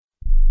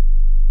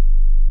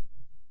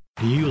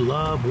Do you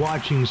love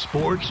watching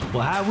sports?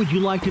 Well, how would you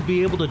like to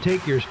be able to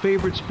take your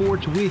favorite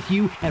sports with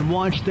you and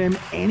watch them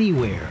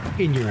anywhere?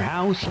 In your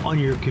house, on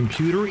your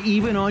computer,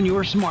 even on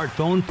your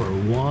smartphone for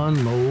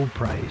one low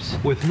price.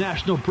 With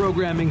National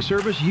Programming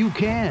Service, you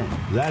can.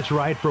 That's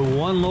right, for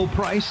one low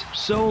price,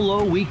 so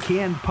low we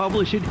can't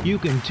publish it, you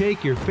can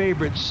take your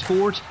favorite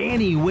sports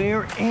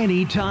anywhere,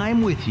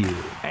 anytime with you.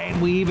 And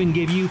we even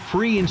give you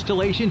free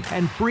installation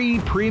and free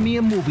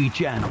premium movie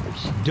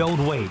channels.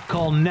 Don't wait.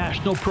 Call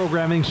National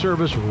Programming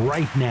Service right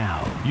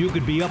now. You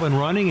could be up and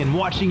running and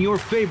watching your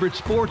favorite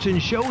sports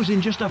and shows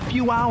in just a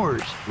few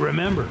hours.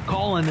 Remember,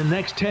 call in the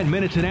next 10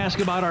 minutes and ask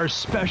about our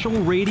special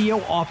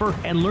radio offer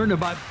and learn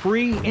about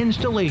free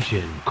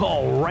installation.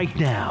 Call right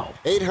now.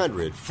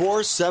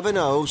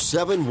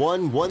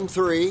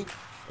 800-470-7113.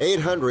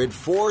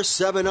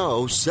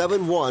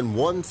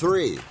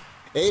 800-470-7113.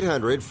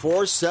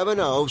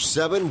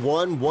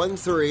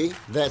 800-470-7113.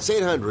 That's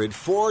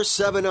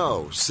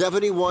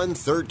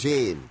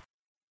 800-470-7113.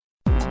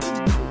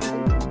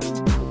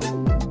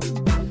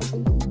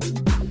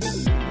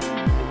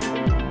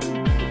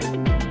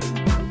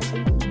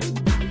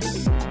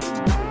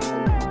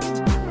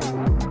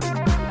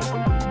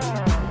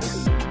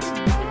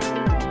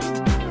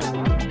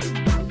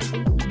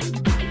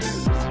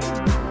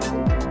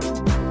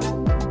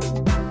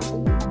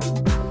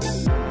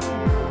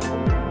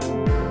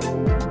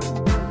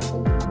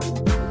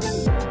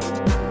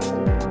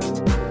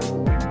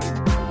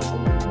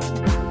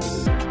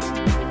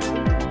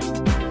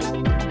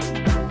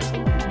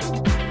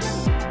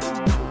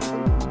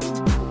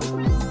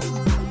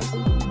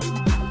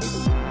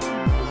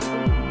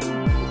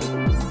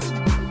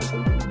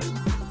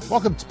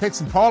 Welcome to Picks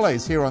and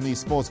Parlays here on the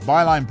Sports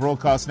Byline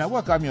Broadcast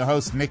Network. I'm your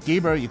host, Nick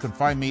Geber. You can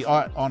find me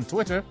on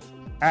Twitter,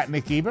 at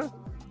Nick Geber.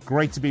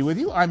 Great to be with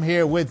you. I'm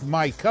here with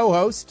my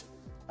co-host,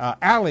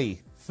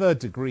 Allie, Third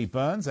Degree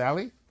Burns.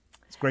 Allie,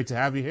 it's great to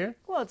have you here.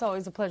 Well, it's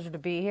always a pleasure to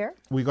be here.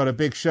 We got a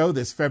big show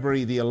this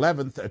February the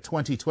 11th,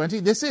 2020.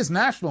 This is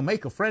National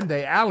Make a Friend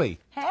Day. Allie,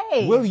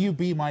 hey, will you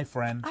be my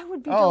friend? I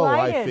would be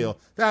delighted. I feel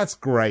that's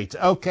great.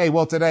 Okay,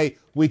 well, today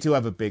we do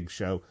have a big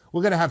show.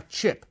 We're going to have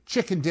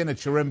Chicken Dinner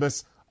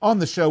Chirimbus, on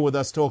the show with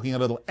us talking a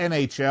little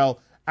NHL,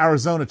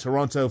 Arizona,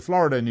 Toronto,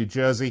 Florida, New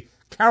Jersey,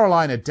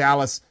 Carolina,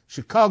 Dallas,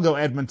 Chicago,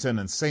 Edmonton,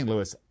 and St.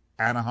 Louis,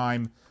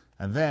 Anaheim.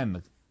 And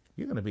then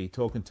you're going to be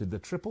talking to the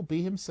Triple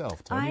B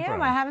himself, Tony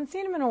Brown. I haven't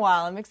seen him in a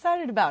while. I'm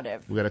excited about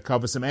it. We're going to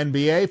cover some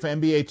NBA for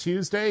NBA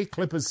Tuesday,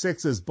 Clippers,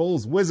 Sixers,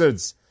 Bulls,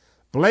 Wizards,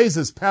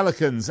 Blazers,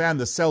 Pelicans, and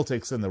the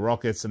Celtics and the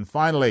Rockets. And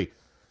finally,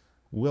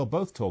 we'll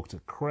both talk to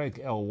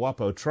Craig El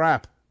Guapo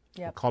Trapp.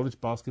 Yep. College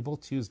Basketball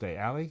Tuesday.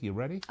 Allie, you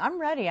ready? I'm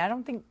ready. I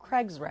don't think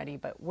Craig's ready,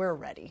 but we're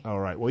ready.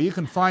 All right. Well, you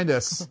can find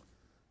us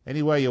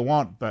anywhere you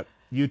want, but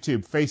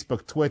YouTube,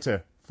 Facebook,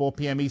 Twitter, 4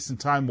 p.m. Eastern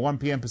Time, 1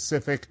 p.m.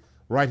 Pacific,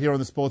 right here on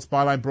the Sports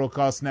Byline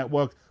Broadcast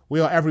Network. We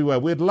are everywhere.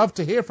 We'd love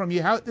to hear from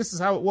you. This is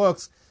how it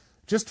works.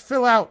 Just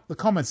fill out the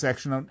comment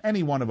section on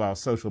any one of our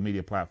social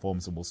media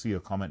platforms, and we'll see your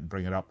comment and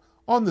bring it up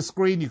on the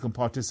screen. You can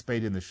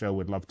participate in the show.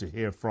 We'd love to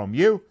hear from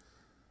you.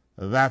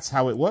 That's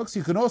how it works.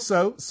 You can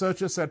also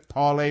search us at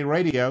Parlay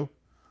Radio.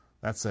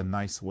 That's a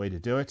nice way to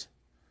do it.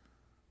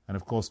 And,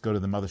 of course, go to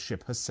the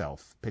mothership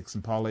herself,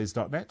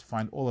 picksandparlays.net, to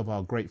find all of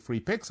our great free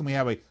picks. And we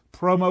have a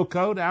promo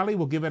code. Allie,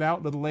 we'll give it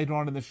out a little later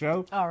on in the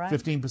show. All right.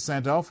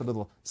 15% off, a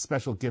little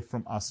special gift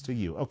from us to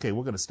you. Okay,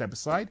 we're going to step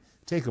aside,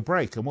 take a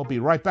break, and we'll be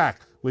right back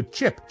with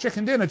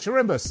Chicken Dinner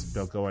Chirimbus.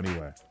 Don't go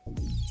anywhere.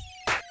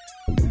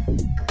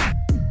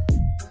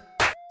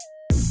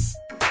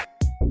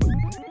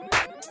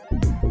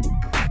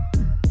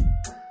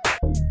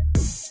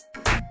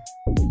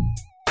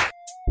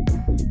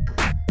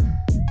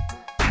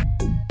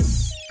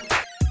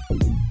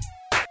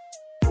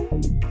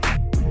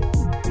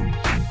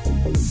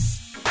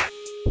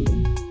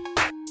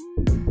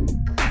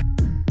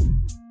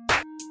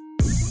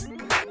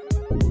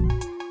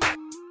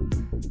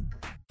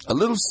 A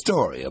little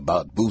story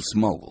about Boost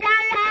Mobile.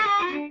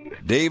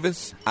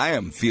 Davis, I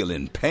am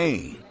feeling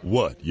pain.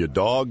 What, your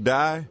dog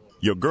died?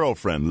 Your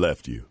girlfriend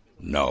left you?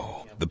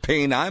 No, the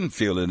pain I'm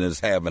feeling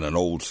is having an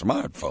old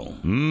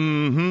smartphone.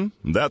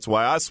 Mm-hmm. That's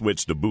why I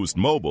switched to Boost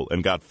Mobile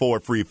and got 4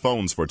 free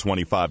phones for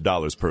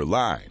 $25 per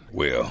line.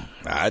 Well,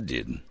 I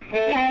didn't.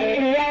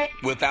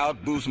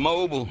 Without Boost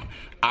Mobile,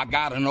 I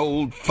got an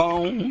old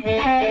phone.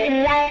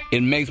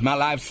 It makes my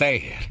life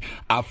sad.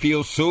 I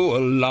feel so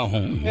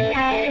alone.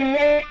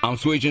 I'm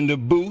switching to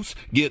Boost,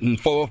 getting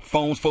 4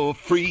 phones for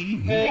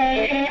free.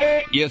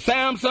 Yeah,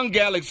 Samsung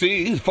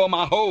Galaxies for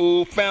my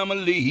whole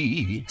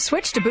family.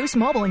 Switch to Boost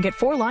Mobile and get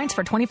 4 lines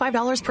for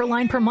 $25 per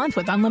line per month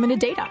with unlimited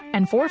data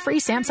and 4 free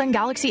Samsung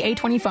Galaxy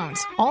A20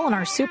 phones, all on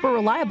our super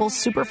reliable,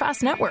 super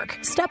fast network.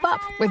 Step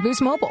up with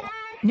Boost Mobile.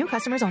 New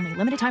customers only.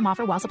 Limited time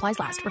offer while supplies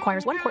last.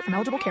 Requires 1 port from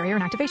eligible carrier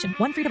and activation.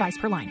 1 free device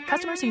per line.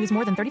 Customers who use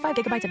more than 35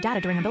 gigabytes of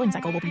data during a billing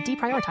cycle will be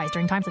deprioritized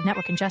during times of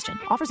network congestion.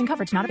 Offers and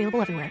coverage not available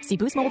everywhere. See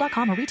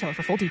boostmobile.com or retailer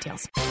for full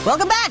details.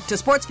 Welcome back to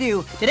Sports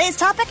View. Today's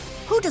topic,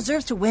 who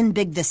deserves to win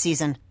big this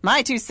season?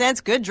 My 2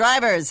 cents, good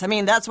drivers. I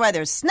mean, that's why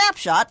there's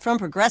Snapshot from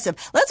Progressive.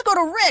 Let's go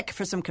to Rick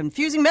for some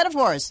confusing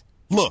metaphors.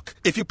 Look,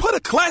 if you put a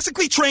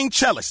classically trained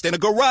cellist in a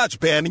garage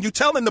band and you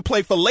tell them to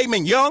play filet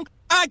mignon,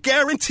 I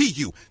guarantee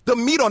you, the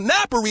meat on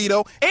that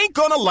burrito ain't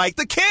gonna light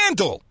the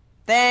candle.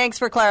 Thanks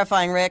for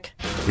clarifying, Rick.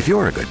 If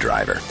you're a good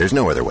driver, there's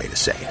no other way to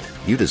say it.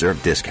 You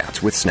deserve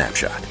discounts with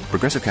Snapshot.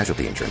 Progressive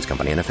Casualty Insurance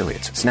Company and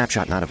Affiliates.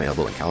 Snapshot not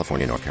available in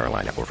California, North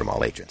Carolina, or from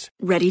all agents.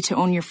 Ready to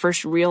own your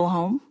first real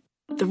home?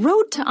 The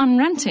road to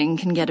unrenting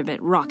can get a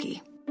bit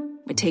rocky.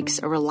 It takes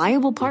a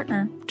reliable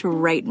partner to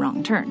right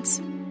wrong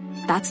turns.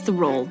 That's the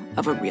role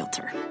of a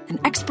realtor. An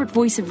expert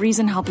voice of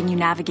reason helping you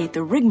navigate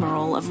the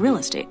rigmarole of real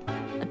estate.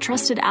 A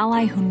trusted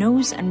ally who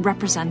knows and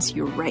represents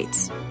your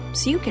rights,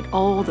 so you get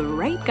all the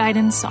right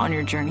guidance on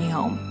your journey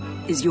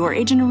home. Is your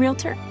agent a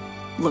realtor?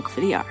 Look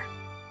for the R.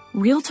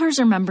 Realtors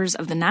are members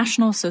of the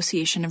National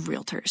Association of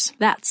Realtors.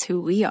 That's who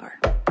we are.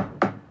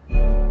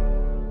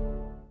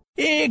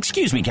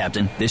 Excuse me,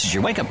 Captain. This is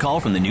your wake-up call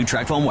from the new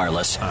TracFone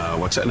Wireless.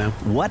 What's that now?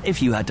 What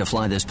if you had to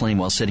fly this plane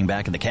while sitting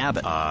back in the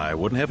cabin? I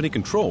wouldn't have any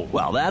control.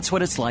 Well, that's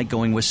what it's like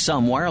going with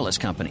some wireless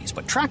companies,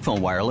 but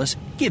TracFone Wireless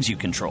gives you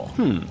control.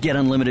 Get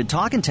unlimited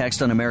talk and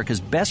text on America's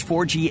best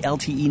 4G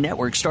LTE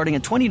network starting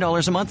at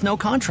 $20 a month, no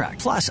contract,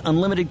 plus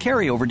unlimited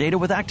carryover data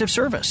with active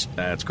service.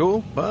 That's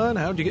cool, but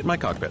how'd you get in my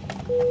cockpit?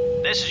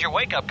 This is your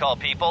wake-up call,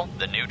 people.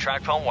 The new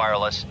TracFone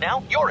Wireless.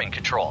 Now you're in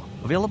control.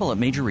 Available at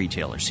major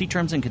retailers. See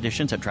terms and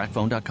conditions at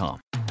TracFone.com.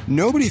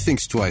 Nobody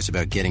thinks twice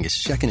about getting a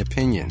second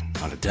opinion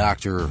on a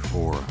doctor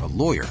or a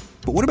lawyer.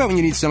 But what about when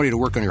you need somebody to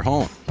work on your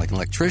home, like an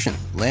electrician,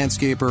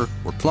 landscaper,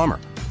 or plumber?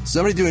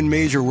 Somebody doing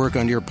major work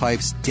on your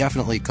pipes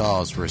definitely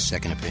calls for a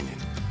second opinion.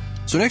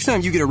 So next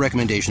time you get a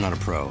recommendation on a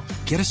pro,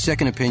 get a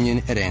second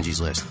opinion at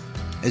Angie's List.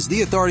 As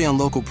the authority on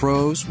local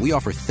pros, we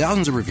offer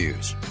thousands of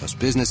reviews, plus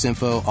business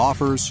info,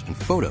 offers, and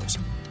photos.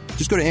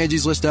 Just go to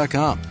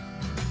angieslist.com.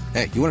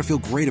 Hey, you want to feel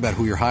great about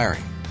who you're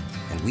hiring,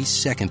 and we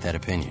second that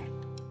opinion.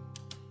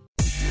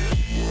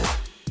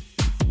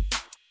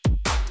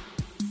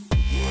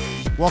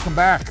 Welcome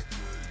back.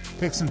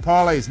 Picks and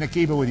Parlays, Nick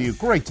Eber with you.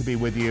 Great to be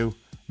with you.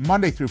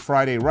 Monday through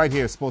Friday, right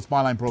here, Sports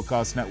Byline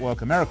Broadcast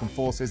Network, American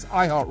Forces,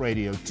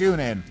 iHeartRadio,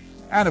 TuneIn,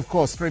 and of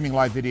course, streaming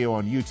live video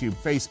on YouTube,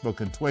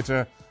 Facebook, and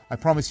Twitter. I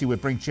promise you we'd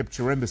bring Chip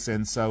Chirimbus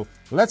in, so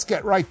let's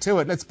get right to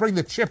it. Let's bring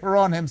the Chipper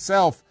on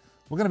himself.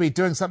 We're going to be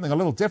doing something a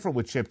little different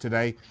with Chip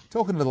today,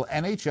 talking a little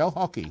NHL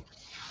hockey.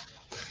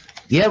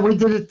 Yeah, we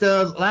did it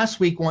last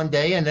week one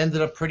day and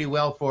ended up pretty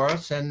well for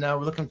us, and we're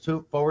looking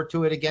forward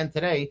to it again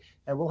today.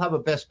 And we'll have a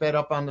best bet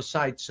up on the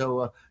site,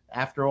 so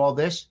after all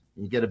this,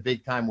 you get a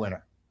big-time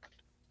winner.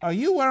 Are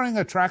you wearing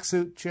a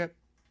tracksuit, Chip?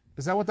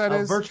 Is that what that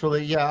is?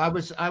 Virtually, yeah.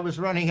 I was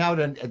running out,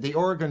 and the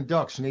Oregon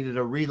Ducks needed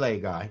a relay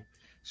guy,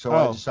 so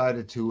I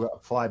decided to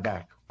fly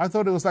back. I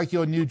thought it was like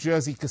your New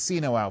Jersey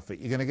casino outfit.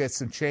 You're going to get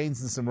some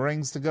chains and some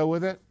rings to go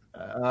with it?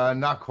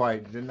 Not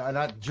quite.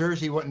 Not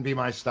Jersey wouldn't be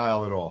my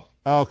style at all.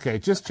 Okay,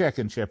 just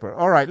checking, Chipper.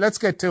 All right, let's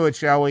get to it,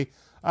 shall we?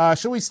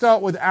 Shall we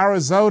start with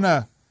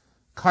Arizona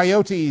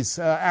Coyotes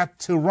at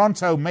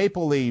Toronto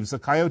Maple Leafs? The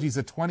Coyotes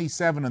are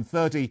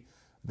 27-30.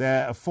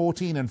 They're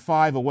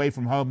 14-5 away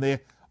from home.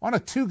 They're on a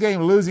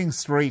two-game losing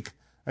streak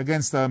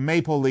against the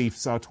Maple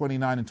Leafs, are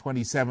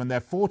 29-27.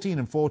 They're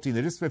 14-14.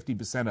 They're just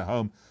 50% at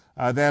home.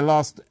 Their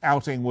last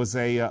outing was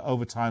a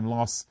overtime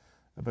loss,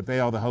 but they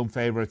are the home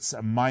favorites,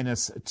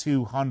 minus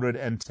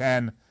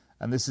 210.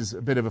 And this is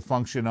a bit of a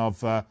function of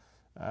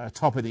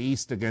top of the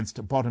East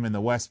against bottom in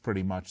the West,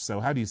 pretty much. So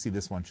how do you see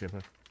this one,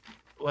 Chipper?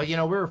 Well, we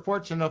were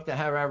fortunate enough to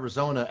have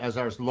Arizona as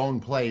our lone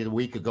play a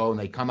week ago, and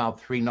they come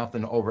out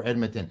 3-0 over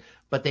Edmonton.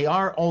 But they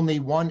are only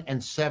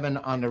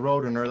 1-7 on the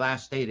road in their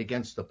last 8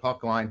 against the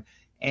puck line,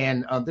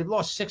 and they've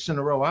lost 6 in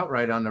a row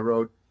outright on the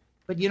road.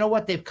 But you know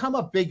what? They've come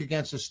up big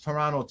against this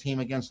Toronto team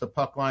against the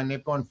puck line.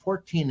 They've gone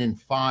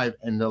 14-5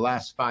 in the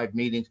last 5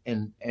 meetings,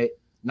 and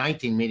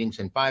 19 meetings,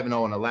 and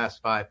 5-0 in the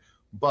last 5.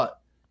 But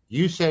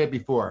you said it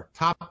before,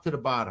 top to the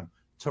bottom.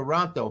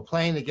 Toronto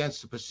playing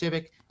against the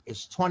Pacific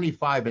is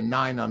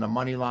 25-9 on the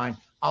money line.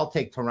 I'll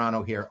take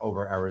Toronto here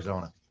over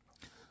Arizona.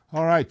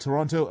 All right,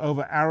 Toronto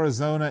over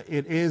Arizona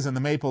it is, and the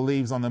Maple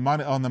Leafs on the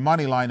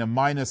money line of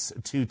minus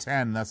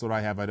 210. That's what I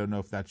have. I don't know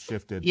if that's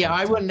shifted. Yeah,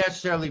 I wouldn't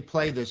necessarily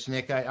play this,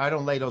 Nick. I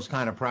don't lay those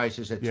kind of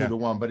prices at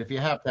 2-1, but if you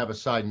have to have a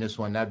side in this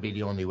one, that'd be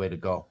the only way to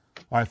go.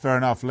 All right, fair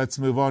enough. Let's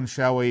move on,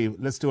 shall we?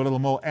 Let's do a little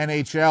more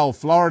NHL.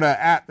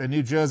 Florida at the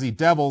New Jersey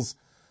Devils.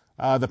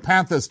 The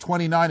Panthers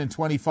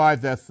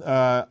 29-25.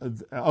 They're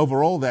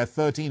overall they're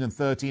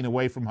 13-13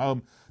 away from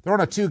home. They're on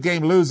a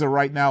 2-game loser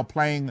right now,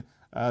 playing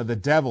the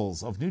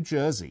Devils of New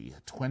Jersey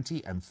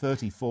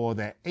 20-34.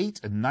 They're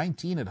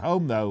 8-19 at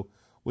home though,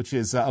 which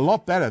is a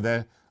lot better.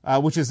 They're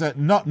which is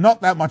not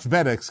that much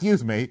better.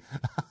 Excuse me.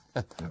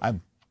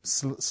 I'm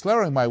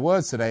slurring my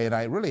words today, and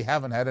I really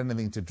haven't had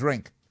anything to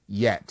drink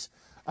yet.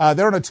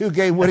 They're on a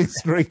 2-game winning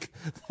streak.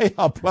 They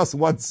are plus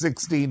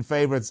 116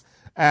 favorites.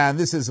 And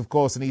this is, of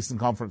course, an Eastern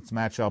Conference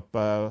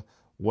matchup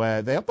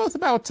where they are both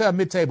about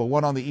mid-table,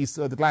 one on the East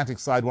Atlantic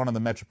side, one on the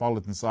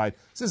Metropolitan side.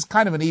 This is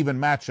kind of an even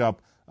matchup,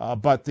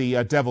 but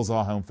the Devils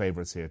are home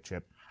favorites here,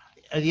 Chip.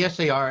 Yes,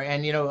 they are.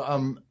 And,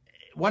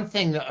 one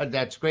thing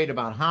that's great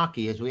about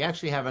hockey is we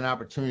actually have an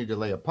opportunity to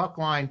lay a puck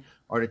line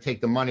or to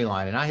take the money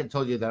line. And I had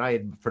told you that I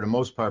had, for the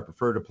most part,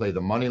 prefer to play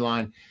the money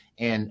line.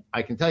 And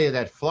I can tell you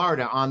that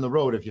Florida on the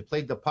road, if you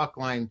played the puck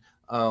line,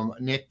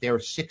 Nick, they're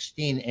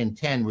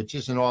 16-10, which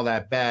isn't all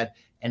that bad,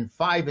 and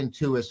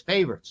 5-2 as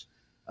favorites.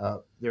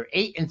 They're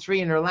 8-3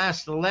 in their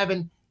last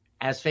 11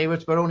 as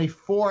favorites, but only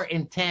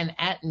 4-10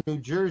 at New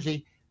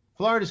Jersey.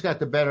 Florida's got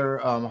the better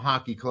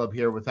hockey club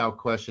here without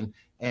question,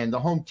 and the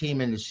home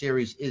team in the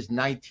series is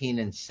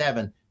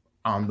 19-7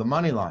 on the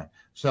money line.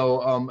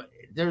 So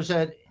there's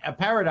a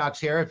paradox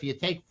here. If you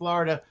take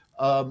Florida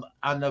on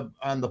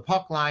the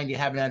puck line, you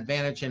have an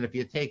advantage, and if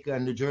you take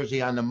New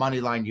Jersey on the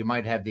money line, you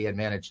might have the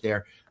advantage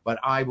there. But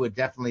I would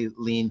definitely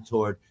lean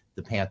toward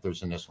the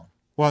Panthers in this one.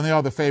 Well, and they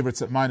are the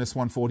favorites at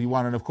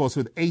 -141, and of course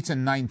with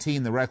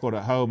 8-19 the record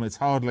at home, it's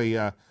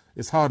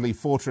hardly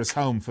fortress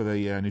home for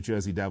the New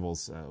Jersey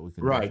Devils. We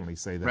can definitely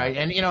say that. Right,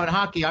 and in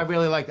hockey, I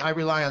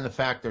rely on the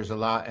factors a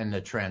lot and the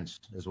trends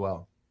as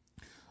well.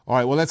 All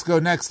right, well, let's go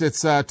next.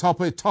 It's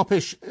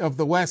topish of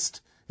the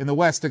West in the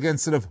West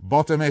against sort of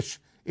bottomish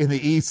in the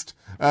East.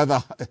 I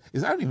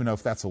don't even know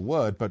if that's a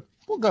word, but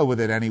we'll go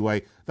with it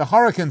anyway. The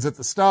Hurricanes at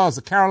the Stars.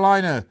 The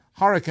Carolina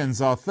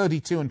Hurricanes are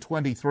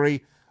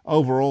 32-23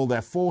 overall.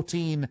 They're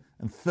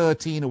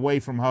 14-13 away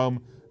from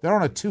home. They're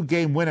on a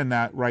 2-game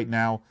winner right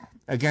now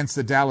against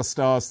the Dallas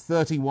Stars,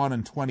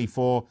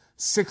 31-24,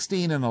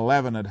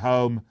 16-11 at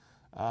home.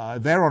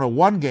 They're on a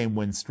 1-game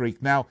win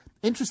streak. Now,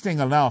 interesting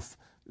enough,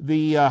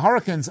 the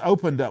Hurricanes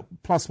opened at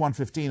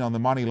 +115 on the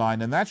money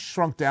line, and that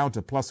shrunk down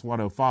to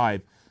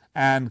 +105.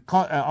 And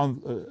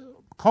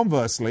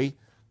conversely,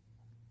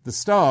 the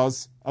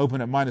Stars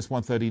opened at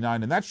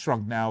 -139, and that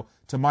shrunk now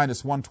to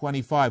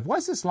 -125. Why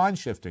is this line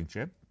shifting,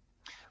 Chip?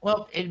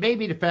 Well, it may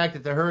be the fact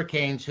that the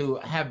Hurricanes, who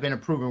have been a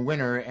proven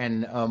winner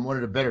and one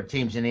of the better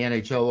teams in the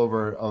NHL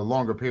over a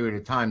longer period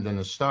of time than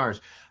the Stars,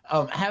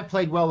 have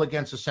played well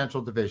against the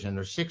Central Division.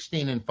 They're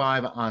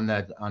 16-5 on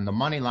the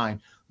money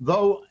line.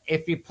 Though,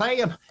 if you play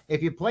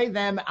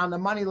them on the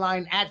money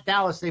line at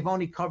Dallas, they've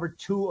only covered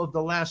 2 of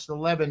the last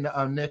 11.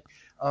 Nick,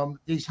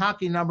 these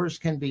hockey numbers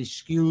can be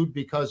skewed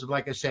because of,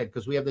 like I said,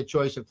 because we have the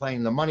choice of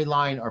playing the money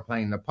line or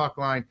playing the puck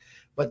line.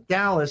 But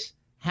Dallas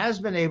has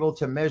been able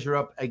to measure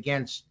up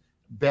against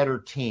better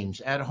teams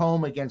at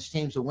home, against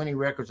teams with winning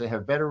records. They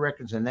have better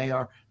records than they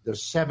are. They're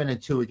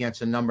 7-2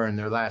 against a number in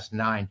their last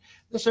 9.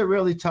 This is a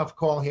really tough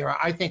call here.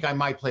 I think I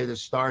might play the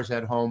Stars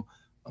at home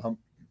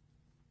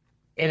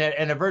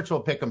in a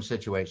virtual pick'em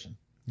situation.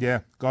 Yeah,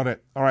 got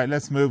it. All right,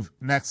 let's move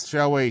next,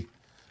 shall we?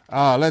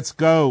 Let's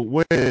go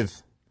with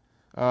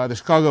the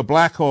Chicago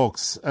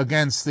Blackhawks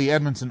against the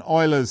Edmonton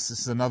Oilers. This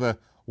is another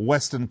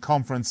Western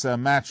Conference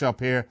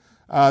matchup here.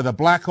 The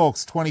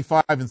Blackhawks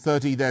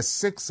 25-30. They're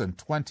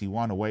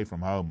 6-21 away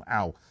from home.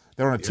 Ow.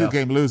 They're on a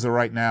 2-game loser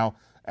right now.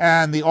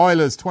 And the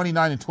Oilers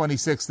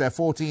 29-26. They're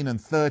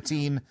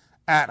 14-13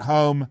 at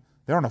home.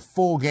 They're on a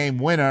 4-game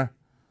winner.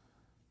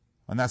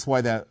 And that's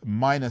why they're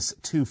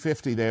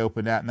 -250 they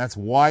opened at. And that's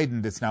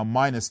widened. It's now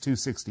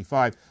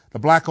 -265. The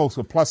Blackhawks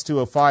were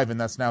 +205, and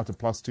that's now to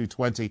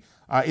 +220.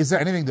 Is there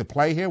anything to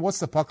play here? What's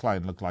the puck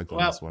line look like on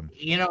this one?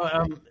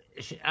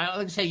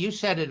 Like I say, you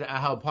said it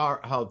how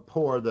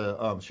poor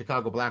the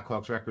Chicago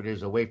Blackhawks record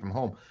is away from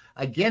home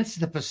against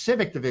the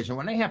Pacific Division.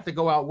 When they have to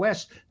go out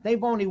west,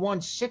 they've only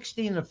won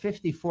 16 of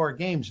 54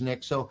 games,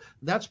 Nick. So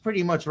that's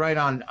pretty much right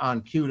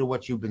on cue to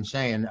what you've been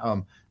saying.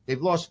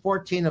 They've lost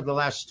 14 of the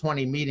last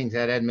 20 meetings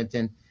at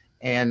Edmonton,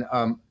 and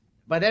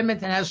but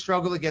Edmonton has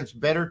struggled against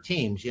better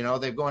teams.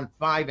 They've gone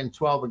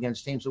 5-12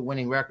 against teams with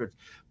winning records.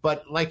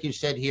 But like you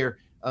said here,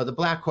 the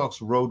Blackhawks'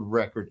 road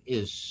record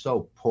is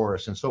so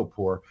porous and so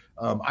poor.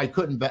 I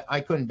couldn't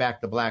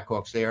back the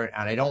Blackhawks there,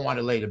 and I don't want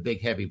to lay the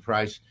big heavy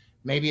price.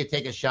 Maybe you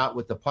take a shot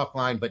with the puck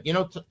line, but you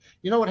know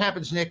what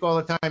happens, Nick, all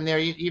the time there.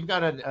 You've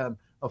got a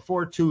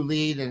 4-2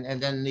 lead,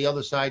 and then the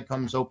other side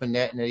comes open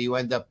net, and you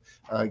end up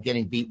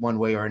getting beat one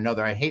way or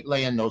another. I hate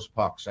laying those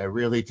pucks, I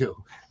really do,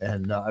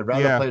 and I'd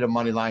rather play the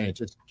money line and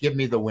just give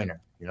me the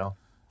winner.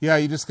 Yeah,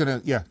 you're just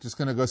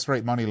gonna go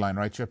straight money line,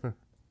 right, Chipper?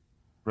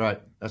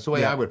 Right. That's the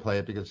way I would play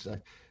it, because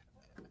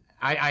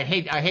I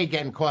hate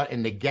getting caught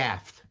in the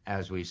gaff,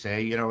 as we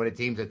say. When a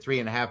team's a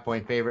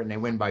 3.5-point favorite and they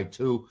win by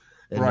 2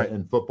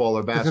 in football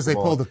or basketball. Because they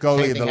pulled the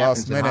goalie in the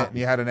last minute and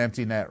you had an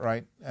empty net,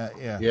 right?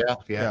 Yeah,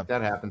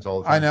 that happens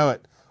all the time. I know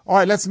it. All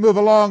right, let's move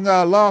along.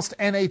 Last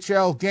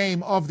NHL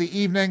game of the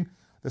evening.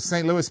 The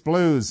St. Louis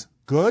Blues,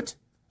 good,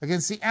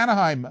 against the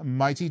Anaheim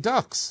Mighty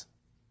Ducks.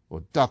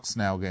 Or Ducks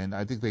now again.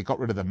 I think they got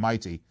rid of the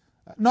Mighty.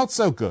 Not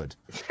so good.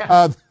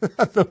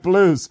 The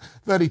Blues,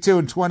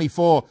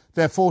 32-24.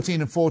 They're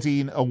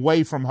 14-14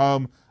 away from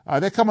home.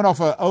 They're coming off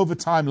an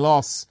overtime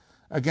loss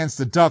against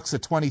the Ducks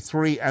at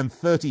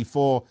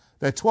 23-34.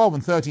 They're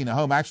 12-13 at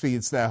home. Actually,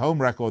 it's their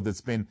home record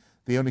that's been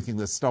the only thing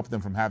that's stopped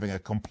them from having a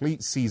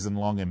complete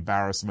season-long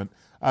embarrassment.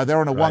 They're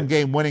on a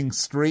 1-game winning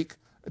streak.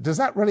 Does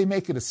that really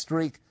make it a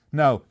streak?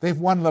 No, they've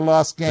won the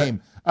last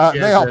game.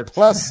 They are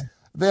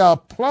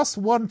plus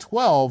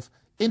 112,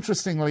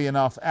 interestingly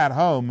enough, at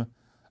home.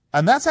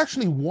 And that's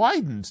actually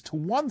widened to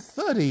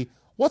 130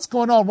 What's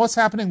going on? What's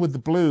happening with the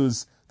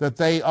Blues that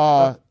they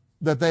are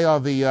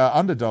the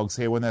underdogs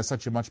here when they're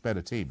such a much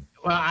better team?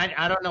 Well,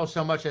 I don't know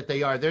so much that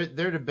they are. They're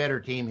the better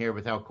team here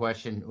without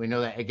question. We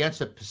know that against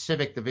the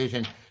Pacific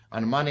Division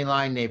on the money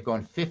line, they've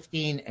gone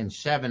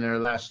 15-7 in their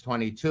last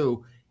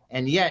 22.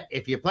 And yet,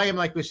 if you play them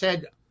like we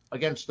said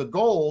against the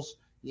goals,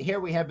 here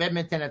we have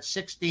Edmonton at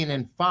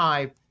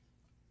 16-5.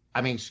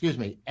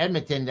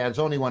 Edmonton has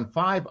only won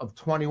 5 of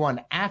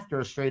 21 after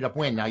a straight-up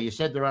win. Now, you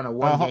said they're on a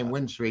one-game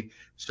win streak,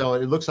 so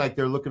it looks like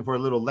they're looking for a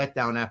little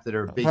letdown after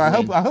their big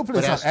win. I hope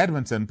it's not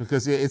Edmonton,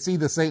 because it's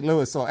either St.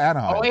 Louis or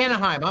Anaheim. Oh,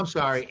 Anaheim. I'm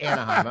sorry.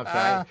 Anaheim. I'm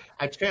sorry.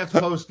 I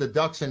transposed the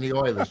Ducks and the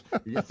Oilers.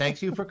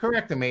 Thanks you for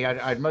correcting me.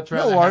 I'd much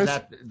rather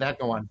have that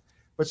go on.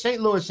 But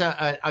St. Louis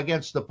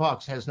against the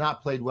Pucks has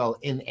not played well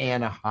in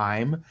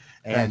Anaheim.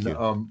 And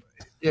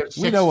they're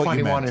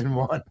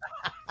 6-21-1.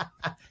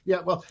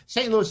 Yeah, well,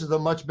 St. Louis is a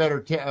much better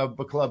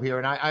club here,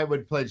 and I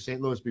would play St.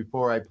 Louis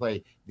before I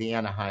play the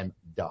Anaheim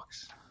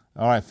Ducks.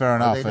 All right, fair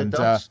enough. And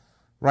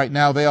right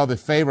now they are the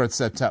favorites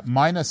at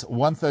minus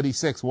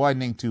 136,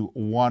 widening to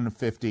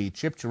 150.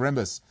 Chip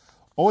Chirimbus,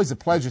 always a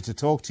pleasure to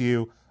talk to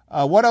you.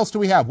 What else do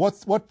we have?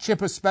 What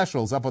Chipper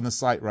specials up on the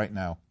site right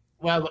now?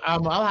 Well,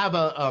 I'll have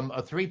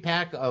a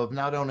 3-pack of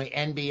not only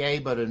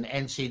NBA but an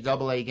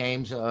NCAA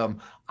games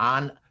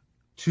on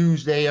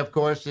Tuesday, of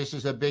course. This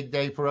is a big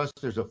day for us.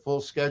 There's a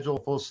full schedule,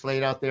 full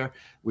slate out there.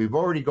 We've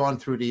already gone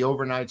through the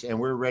overnights, and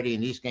we're ready,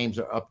 and these games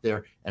are up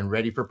there and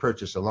ready for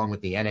purchase, along with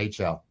the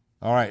NHL.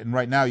 All right, and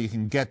right now you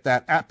can get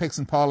that at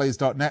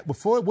picksandparlays.net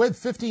with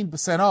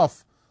 15%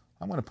 off.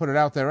 I'm going to put it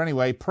out there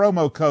anyway.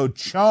 Promo code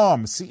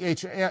CHARM,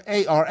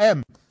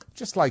 CHARM,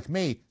 just like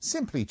me,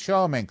 simply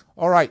charming.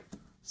 All right,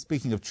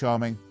 speaking of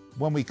charming,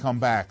 when we come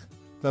back,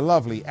 the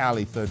lovely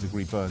Allie Third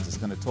Degree Burns is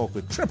going to talk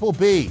with Triple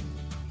B.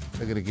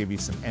 They're going to give you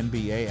some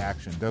NBA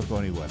action. Don't go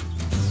anywhere.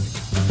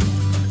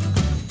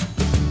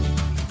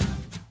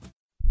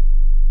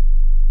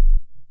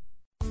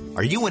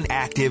 Are you an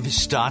active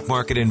stock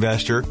market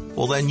investor?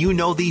 Well, then you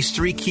know these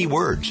 3 key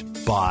words: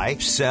 buy,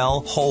 sell,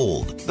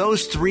 hold.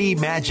 Those 3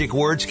 magic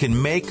words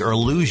can make or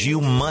lose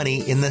you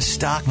money in the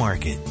stock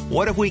market.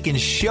 What if we can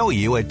show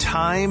you a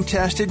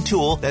time-tested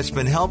tool that's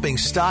been helping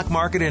stock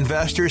market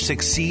investors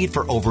succeed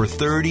for over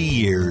 30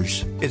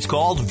 years? It's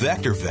called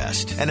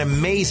VectorVest, an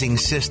amazing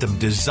system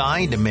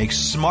designed to make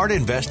smart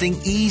investing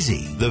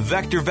easy. The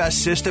VectorVest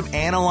system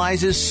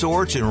analyzes,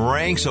 sorts, and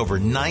ranks over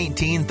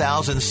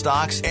 19,000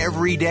 stocks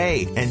every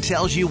day and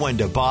tells you when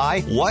to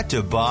buy, what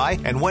to buy,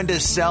 and when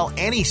to sell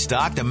any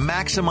stock to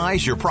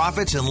maximize your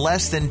profits in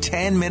less than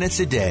 10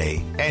 minutes a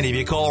day. And if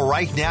you call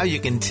right now,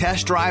 you can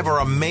test drive our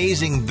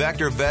amazing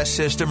VectorVest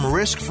system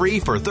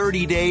risk-free for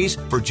 30 days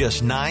for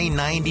just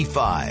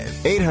 $9.95.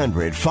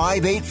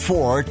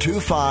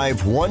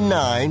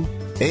 800-584-2519.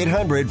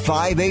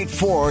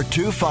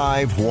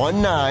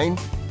 800-584-2519.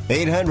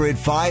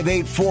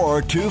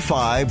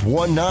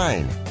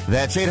 800-584-2519.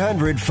 That's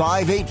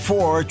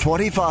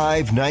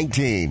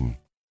 800-584-2519.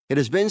 It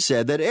has been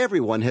said that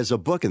everyone has a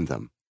book in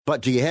them.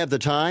 But do you have the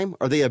time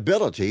or the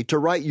ability to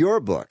write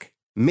your book?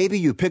 Maybe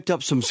you picked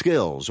up some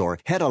skills or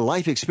had a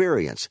life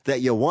experience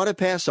that you want to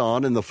pass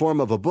on in the form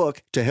of a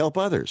book to help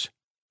others.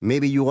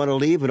 Maybe you want to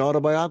leave an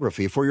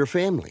autobiography for your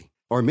family.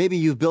 Or maybe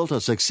you've built a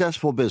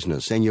successful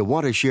business and you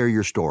want to share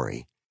your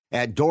story.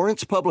 At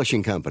Dorrance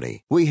Publishing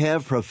Company, we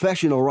have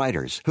professional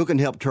writers who can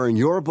help turn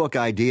your book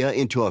idea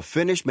into a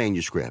finished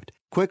manuscript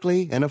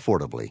quickly and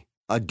affordably.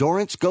 A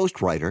Dorrance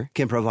ghostwriter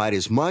can provide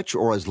as much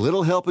or as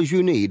little help as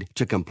you need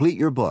to complete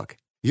your book.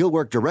 You'll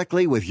work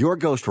directly with your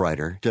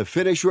ghostwriter to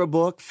finish your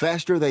book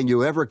faster than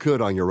you ever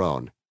could on your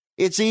own.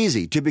 It's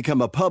easy to become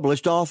a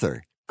published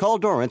author. Call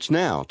Dorrance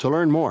now to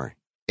learn more.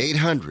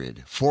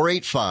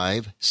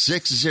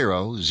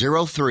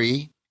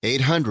 800-485-6003.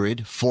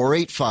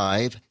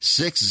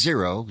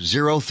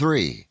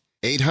 800-485-6003.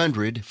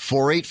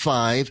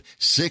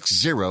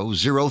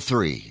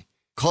 800-485-6003.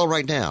 Call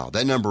right now.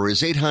 That number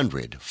is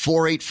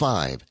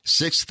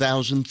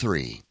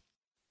 800-485-6003.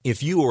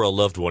 If you or a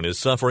loved one is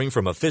suffering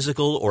from a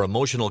physical or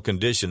emotional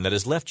condition that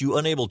has left you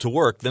unable to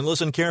work, then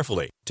listen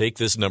carefully. Take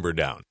this number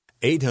down.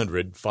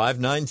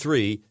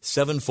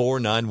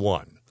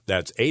 800-593-7491.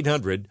 That's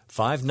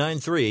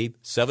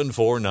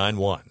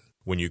 800-593-7491.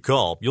 When you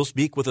call, you'll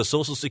speak with a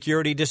Social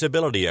Security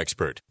disability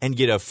expert and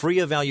get a free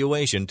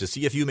evaluation to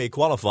see if you may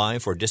qualify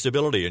for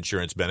disability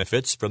insurance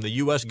benefits from the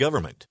U.S.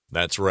 government.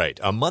 That's right,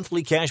 a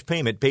monthly cash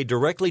payment paid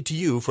directly to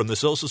you from the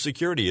Social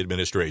Security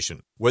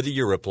Administration. Whether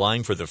you're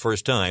applying for the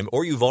first time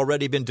or you've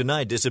already been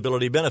denied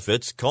disability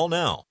benefits, call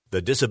now.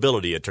 The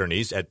disability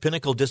attorneys at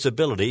Pinnacle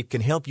Disability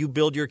can help you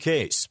build your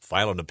case,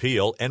 file an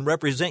appeal, and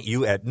represent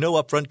you at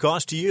no upfront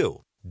cost to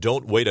you.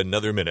 Don't wait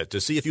another minute to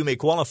see if you may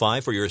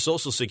qualify for your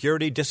Social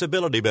Security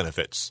disability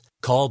benefits.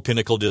 Call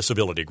Pinnacle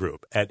Disability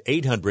Group at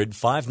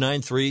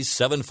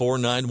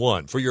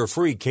 800-593-7491 for your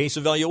free case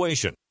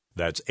evaluation.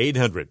 That's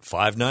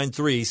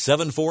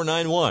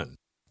 800-593-7491.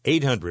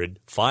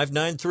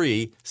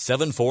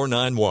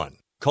 800-593-7491.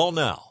 Call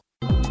now.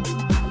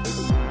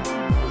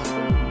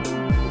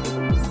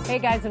 Hey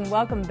guys, and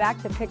welcome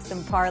back to Picks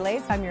and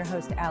Parlays. I'm your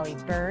host, Allie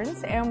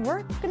Burns, and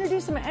we're going to do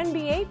some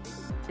NBA.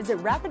 Is it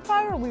rapid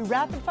fire? Are we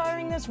rapid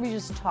firing this? Or are we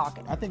just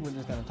talking? I think we're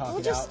just going to talk.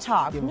 We'll just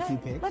talk. Give a few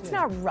picks. Let's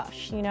not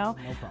rush, you know?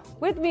 No problem.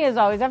 With me, as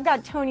always, I've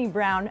got Tony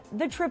Brown,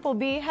 the Triple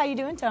B. How you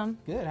doing, Tom?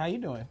 Good. How you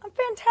doing? I'm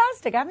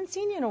fantastic. I haven't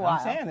seen you in a while.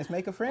 I'm saying, let's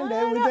make a friend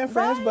day. We've been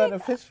friends, but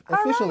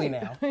officially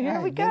now. Here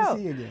we go. Good to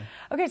see you again.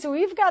 Okay, so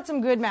we've got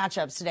some good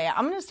matchups today.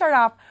 I'm going to start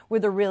off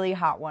with a really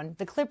hot one,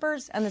 the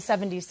Clippers and the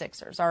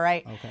 76ers, all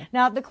right? Okay.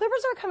 Now, the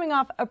Clippers are coming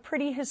off a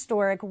pretty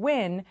historic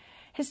win.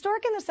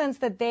 Historic in the sense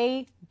that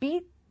they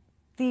beat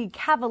the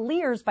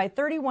Cavaliers by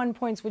 31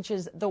 points, which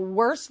is the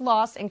worst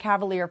loss in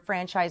Cavalier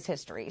franchise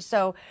history.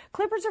 So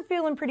Clippers are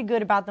feeling pretty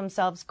good about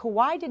themselves.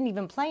 Kawhi didn't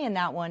even play in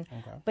that one,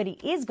 but he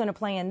is going to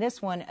play in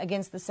this one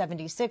against the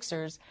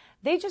 76ers.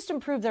 They just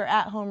improved their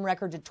at-home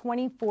record to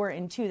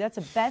 24-2. That's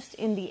the best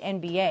in the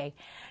NBA.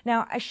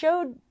 Now, I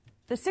showed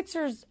the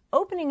Sixers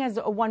opening as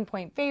a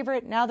 1-point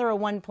favorite. Now they're a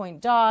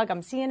 1-point dog.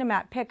 I'm seeing them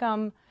at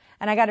Pick'em.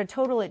 And I got a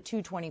total at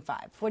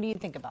 225. What do you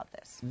think about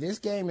this? This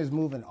game is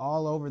moving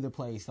all over the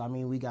place. I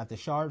mean, we got the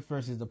Sharps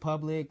versus the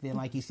Public. Then,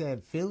 like you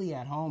said, Philly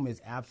at home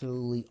is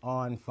absolutely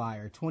on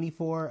fire.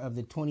 24 of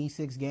the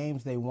 26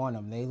 games, they won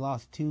them. They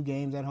lost 2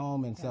 games at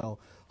home, and so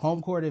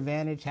home court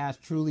advantage has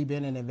truly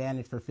been an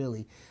advantage for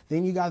Philly.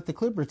 Then you got the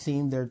Clippers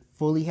team. They're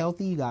fully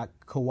healthy. You got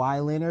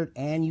Kawhi Leonard,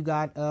 and you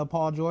got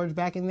Paul George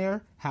back in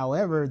there.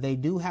 However, they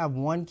do have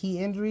one key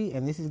injury,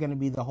 and this is going to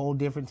be the whole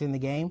difference in the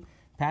game.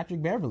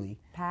 Patrick Beverley.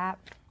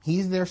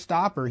 He's their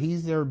stopper.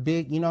 He's their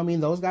big, you know what I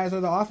mean? Those guys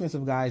are the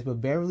offensive guys, but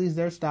Beverly's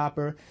their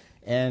stopper.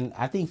 And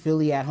I think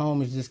Philly at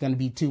home is just going to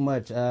be too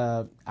much.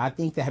 I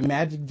think that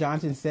Magic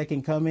Johnson's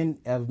second coming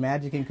of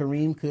Magic and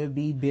Kareem could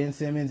be Ben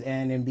Simmons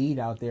and Embiid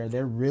out there.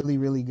 They're really,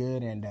 really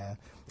good, and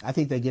I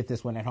think they get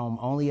this one at home.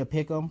 Only a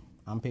pick 'em.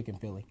 I'm picking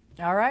Philly.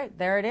 All right,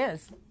 there it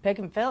is.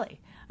 Picking Philly.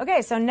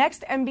 Okay, so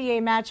next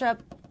NBA matchup,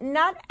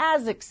 not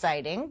as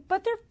exciting,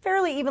 but they're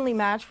fairly evenly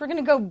matched. We're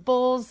going to go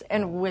Bulls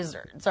and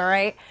Wizards, all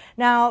right?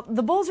 Now,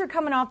 the Bulls are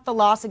coming off the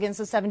loss against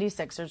the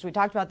 76ers. We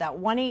talked about that,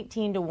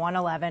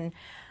 118-111.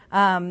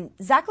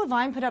 Zach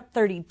LaVine put up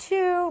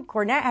 32.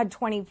 Cornette had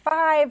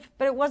 25,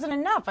 but it wasn't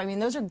enough. I mean,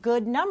 those are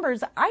good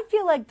numbers. I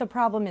feel like the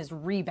problem is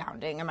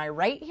rebounding. Am I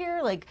right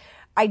here? Like,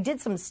 I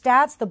did some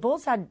stats. The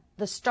Bulls had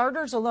the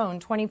starters alone,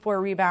 24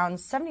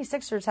 rebounds.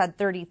 76ers had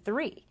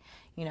 33,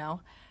 you know?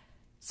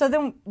 So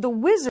then the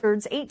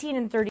Wizards,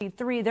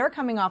 18-33, they're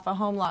coming off a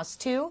home loss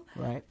too.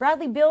 Right.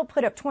 Bradley Beal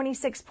put up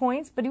 26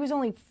 points, but he was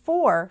only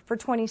 4 for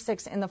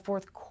 26 in the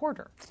fourth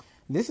quarter.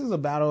 This is a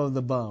battle of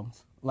the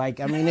bums. Like,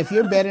 I mean, if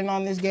you're betting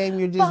on this game,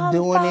 you're just Bum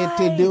doing it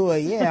to do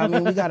it. fights. Yeah, I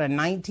mean, we got a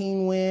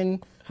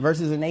 19-win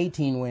versus an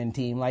 18-win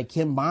team. Like,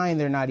 combined,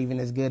 they're not even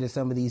as good as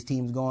some of these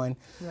teams going.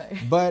 Right.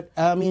 But,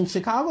 I mean,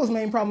 Chicago's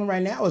main problem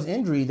right now is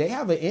injury. They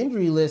have an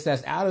injury list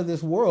that's out of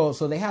this world,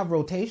 so they have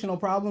rotational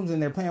problems,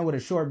 and they're playing with a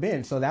short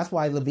bench. So that's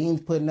why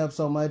Levine's putting up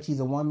so much.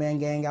 He's a one-man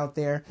gang out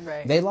there.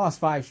 Right. They lost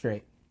 5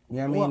 straight. You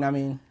know what I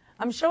mean?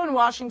 I'm showing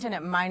Washington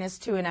at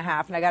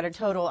 -2.5, and I got a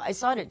total. I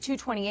saw it at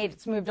 228.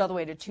 It's moved all the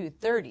way to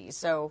 230,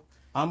 so...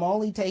 I'm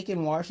only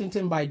taking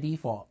Washington by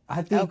default.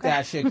 I think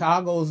that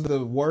Chicago's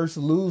the worst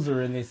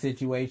loser in this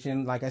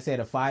situation. Like I said,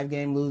 a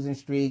 5-game losing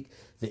streak,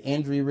 the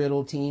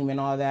injury-riddled team and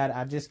all that.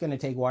 I'm just going to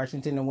take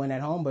Washington to win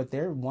at home, but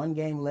they're 1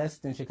 game less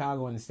than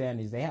Chicago in the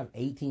standings. They have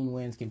 18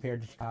 wins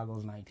compared to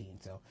Chicago's 19.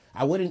 So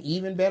I wouldn't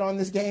even bet on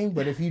this game,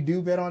 but if you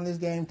do bet on this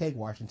game, take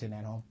Washington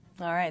at home.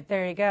 All right,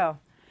 there you go.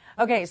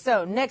 Okay,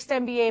 so next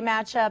NBA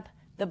matchup,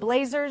 the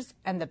Blazers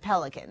and the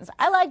Pelicans.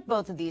 I like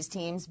both of these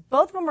teams.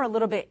 Both of them are a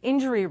little bit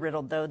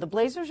injury-riddled, though. The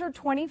Blazers are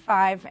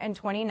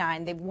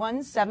 25-29. They've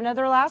won 7 of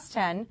their last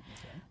 10.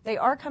 They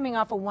are coming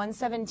off a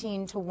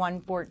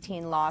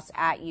 117-114 loss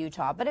at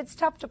Utah, but it's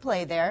tough to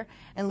play there.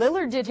 And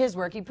Lillard did his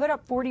work. He put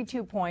up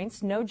 42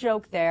 points. No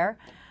joke there.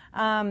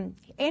 And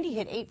he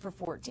hit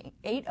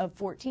 8 of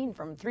 14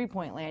 from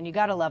three-point land. You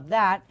got to love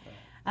that.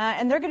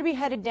 And they're going to be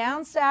headed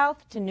down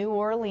south to New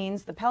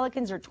Orleans. The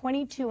Pelicans are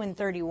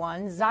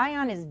 22-31.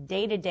 Zion is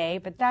day-to-day,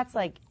 but that's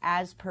like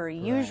as per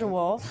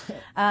usual.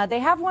 They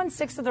have won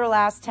 6 of their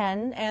last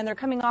 10, and they're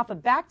coming off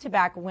of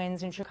back-to-back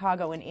wins in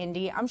Chicago and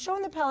Indy. I'm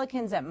showing the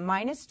Pelicans at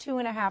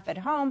 -2.5 at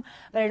home,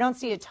 but I don't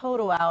see a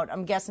total out.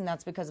 I'm guessing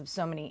that's because of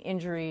so many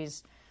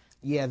injuries.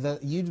 Yeah,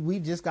 we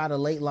just got a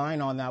late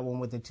line on that one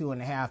with the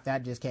 2.5.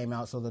 That just came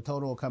out, so the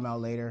total will come out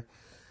later.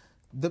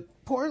 The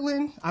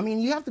Portland, I mean,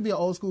 you have to be an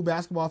old school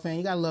basketball fan.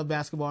 You got to love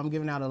basketball. I'm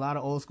giving out a lot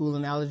of old school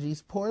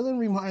analogies.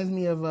 Portland reminds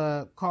me of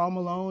Karl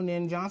Malone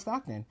and John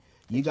Stockton.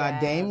 You got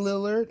Dame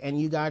Lillard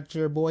and you got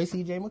your boy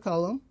C.J.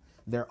 McCollum.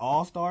 They're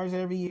all-stars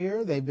every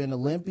year. They've been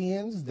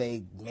Olympians.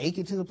 They make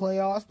it to the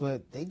playoffs,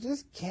 but they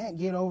just can't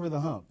get over the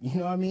hump. You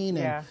know what I mean?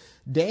 And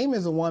Dame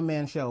is a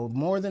one-man show.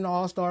 More than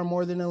all-star,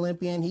 more than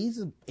Olympian. He's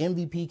an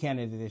MVP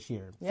candidate this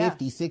year.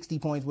 50, 60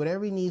 points,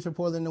 whatever he needs for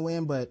Portland to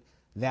win, but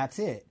that's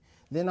it.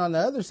 Then on the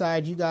other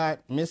side, you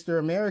got Mr.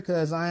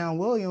 America, Zion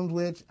Williams,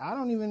 which I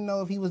don't even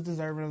know if he was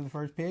deserving of the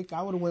first pick.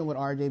 I would have went with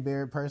R.J.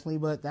 Barrett personally,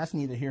 but that's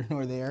neither here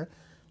nor there.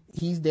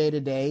 He's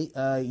day-to-day.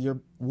 Your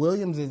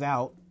Williams is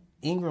out.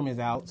 Ingram is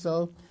out.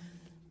 So,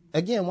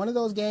 again, one of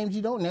those games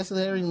you don't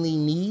necessarily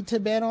need to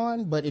bet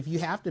on, but if you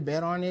have to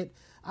bet on it,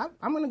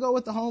 I'm going to go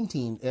with the home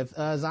team. If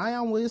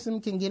Zion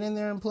Williamson can get in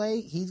there and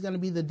play, he's going to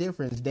be the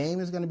difference. Dame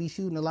is going to be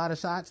shooting a lot of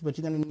shots, but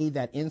you're going to need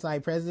that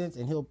inside presence,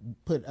 and he'll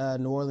put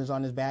New Orleans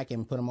on his back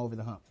and put them over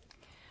the hump.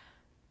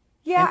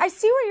 Yeah, I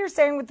see what you're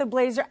saying with the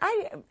Blazer,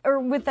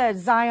 with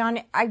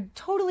Zion. I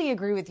totally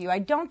agree with you. I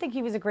don't think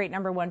he was a great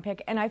number one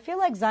pick, and I feel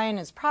like Zion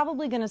is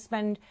probably going to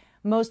spend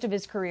most of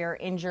his career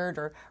injured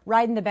or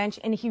riding the bench,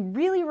 and he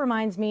really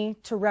reminds me,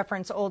 to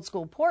reference old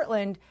school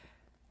Portland,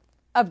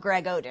 of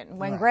Greg Oden.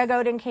 When Greg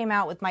Oden came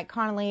out with Mike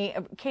Conley,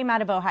 came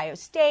out of Ohio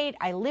State.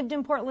 I lived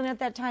in Portland at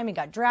that time. He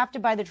got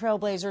drafted by the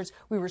Trailblazers.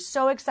 We were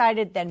so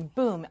excited. Then,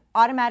 boom,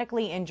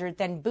 automatically injured.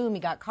 Then, boom, he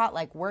got caught,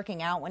 like,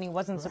 working out when he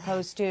wasn't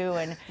supposed to.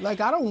 And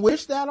like, I don't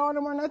wish that on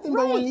him or nothing,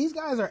 but when these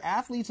guys are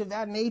athletes of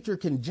that nature,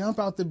 can jump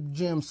out the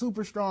gym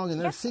super strong, and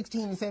they're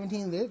 16 and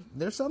 17,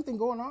 there's something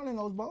going on in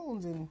those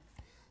bones. And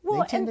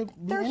well, and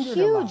they're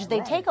huge. They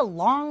take a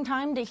long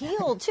time to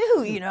heal,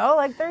 too, you know?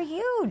 Like, they're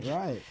huge.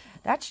 Right.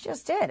 That's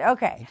just it.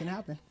 Okay. It can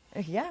happen.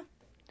 Yeah.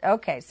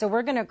 Okay, so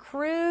we're going to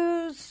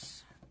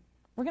cruise.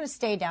 We're going to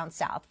stay down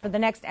south for the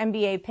next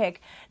NBA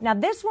pick. Now,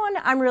 this one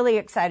I'm really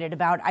excited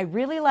about. I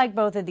really like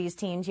both of these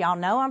teams. Y'all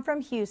know I'm from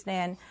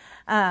Houston.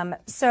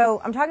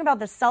 So I'm talking about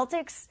the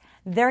Celtics.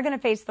 They're going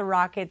to face the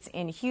Rockets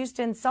in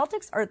Houston.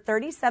 Celtics are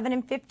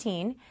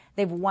 37-15.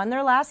 They've won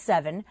their last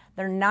 7.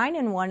 They're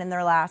 9-1 in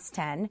their last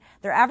 10.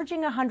 They're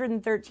averaging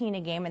 113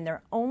 a game, and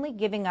they're only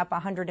giving up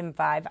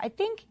 105. I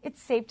think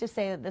it's safe to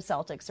say that the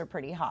Celtics are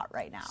pretty hot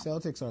right now.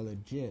 Celtics are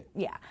legit.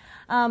 Yeah.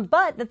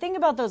 But the thing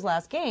about those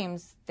last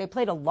games, they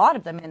played a lot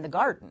of them in the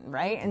Garden,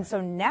 right? And so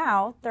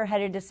now they're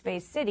headed to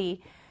Space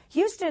City.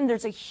 Houston,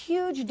 there's a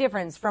huge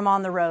difference from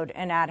on the road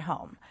and at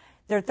home.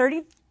 They're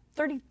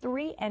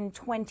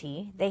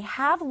 33-20. They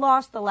have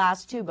lost the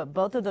last 2, but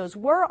both of those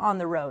were on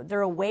the road.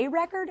 Their away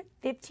record,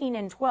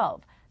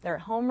 15-12. Their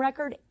home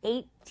record,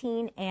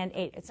 18-8.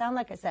 It sounded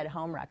like I said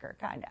home record,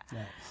 kind of.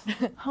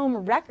 Right.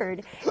 Home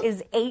record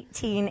is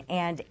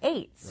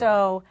 18-8.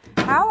 So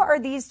how are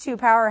these two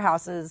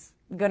powerhouses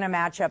going to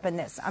match up in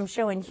this? I'm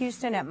showing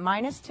Houston at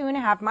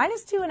 -2.5.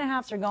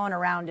 -2.5s are going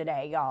around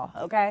today, y'all,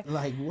 okay?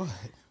 Like what?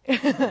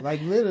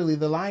 Like literally,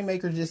 the line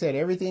makers just said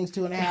everything's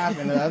 2.5,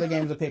 and the other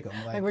games will pick them.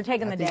 Like we're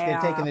taking the day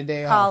off. They're taking the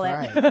day Call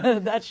off. it.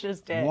 Right. That's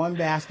just it. One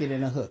basket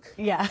and a hook.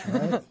 Yeah.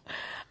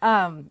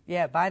 Right?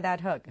 Yeah. Buy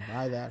that hook.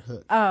 Buy that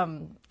hook.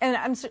 And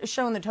I'm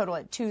showing the total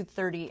at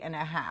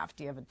 230.5.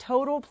 Do you have a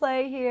total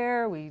play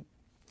here?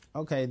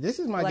 Okay, this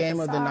is my game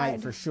of the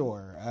night for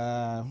sure.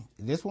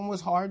 This one was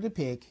hard to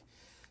pick.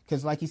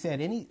 Because like you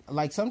said,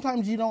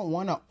 sometimes you don't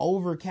want to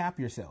overcap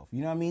yourself.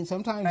 You know what I mean?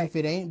 Sometimes if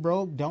it ain't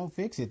broke, don't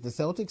fix it. The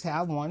Celtics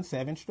have won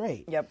 7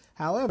 straight. Yep.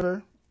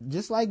 However,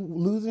 just like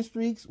losing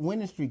streaks,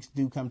 winning streaks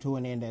do come to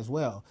an end as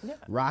well. Yeah.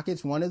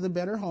 Rockets, one of the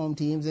better home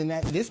teams, and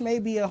that this may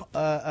be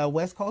a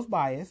West Coast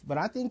bias, but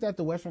I think that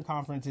the Western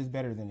Conference is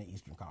better than the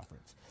Eastern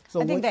Conference.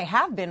 So I think they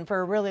have been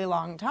for a really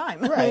long time.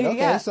 Right, okay,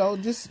 yeah. So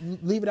just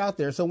leave it out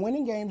there. So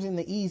winning games in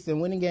the East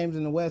and winning games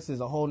in the West is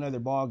a whole nother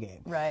ball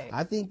game. Right.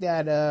 I think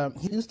that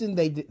Houston,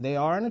 they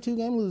are on a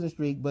 2-game losing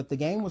streak, but the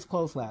game was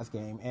close last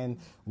game. And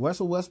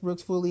Russell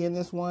Westbrook's fully in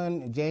this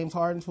one. James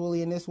Harden's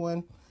fully in this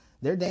one.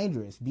 They're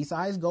dangerous.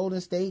 Besides Golden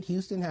State,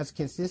 Houston has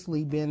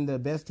consistently been the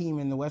best team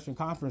in the Western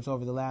Conference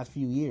over the last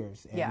few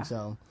years. And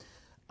so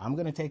I'm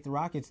going to take the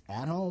Rockets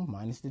at home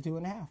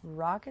 -2.5.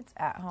 Rockets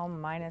at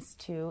home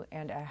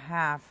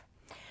 -2.5.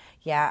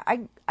 Yeah,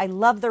 I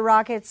love the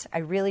Rockets. I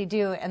really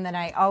do. And then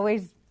I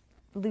always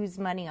lose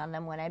money on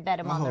them when I bet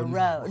them on the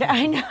road. No.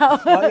 I know.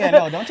 Oh, yeah,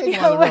 no, don't take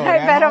them on the road. When I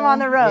bet them on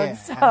the road. Yeah,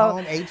 so, at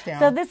home, H-Town.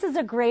 So this is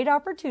a great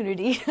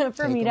opportunity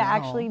for me to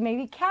actually home.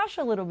 Maybe cash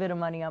a little bit of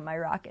money on my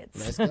Rockets.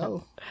 Let's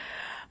go.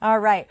 All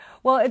right.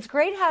 Well, it's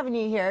great having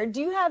you here.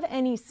 Do you have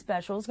any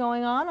specials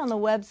going on the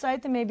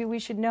website that maybe we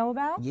should know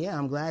about? Yeah,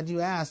 I'm glad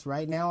you asked.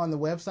 Right now on the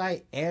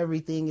website,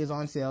 everything is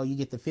on sale. You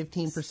get the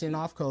 15%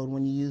 off code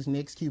when you use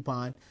Nick's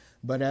coupon.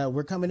 But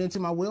we're coming into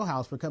my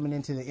wheelhouse. We're coming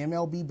into the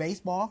MLB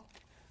baseball.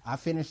 I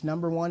finished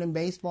number 1 in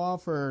baseball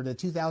for the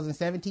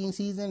 2017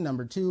 season,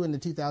 number 2 in the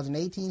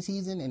 2018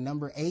 season, and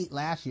number 8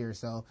 last year.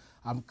 So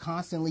I'm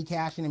constantly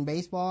cashing in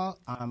baseball.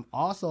 I'm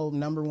also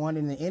number 1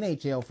 in the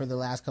NHL for the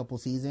last couple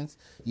seasons.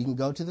 You can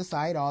go to the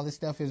site. All this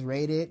stuff is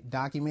rated,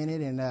 documented,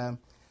 and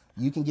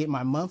you can get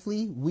my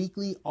monthly,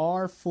 weekly,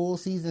 or full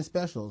season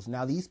specials.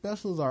 Now, these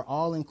specials are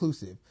all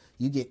inclusive.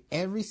 You get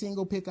every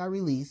single pick I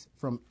release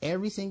from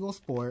every single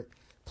sport,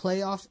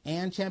 playoffs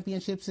and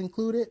championships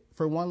included,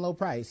 for one low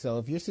price. So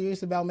if you're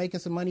serious about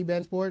making some money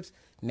betting sports,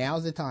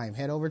 now's the time.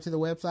 Head over to the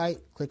website,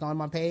 click on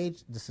my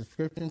page, the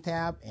subscription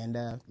tab, and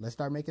let's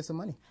start making some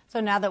money. So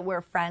now that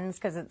we're friends,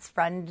 because it's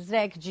Friends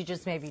Day, could you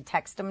just maybe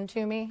text them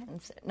to me?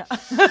 And say, no.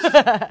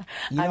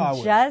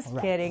 I'm just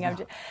kidding. No.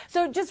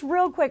 So just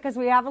real quick, because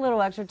we have a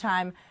little extra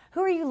time,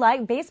 who are you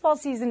like? Baseball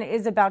season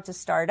is about to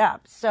start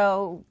up.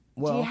 So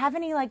Do you have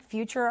any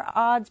future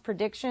odds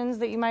predictions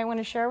that you might want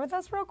to share with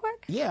us real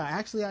quick? Yeah,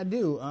 actually I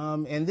do.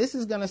 And this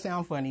is going to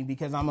sound funny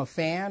because I'm a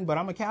fan, but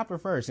I'm a capper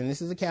first. And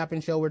this is a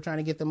capping show. We're trying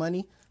to get the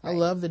money. Right. I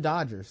love the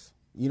Dodgers.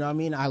 You know what I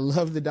mean? I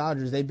love the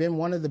Dodgers. They've been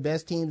one of the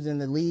best teams in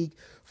the league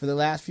for the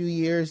last few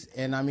years.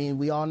 And, I mean,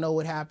 we all know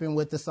what happened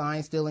with the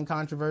sign still in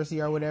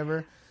controversy or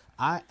whatever.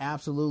 I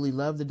absolutely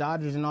love the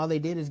Dodgers, and all they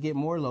did is get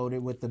more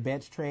loaded with the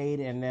Betts trade.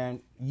 And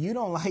then you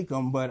don't like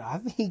them, but I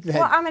think that...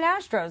 Well, I'm an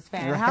Astros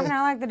fan. Right. How can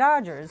I like the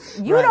Dodgers?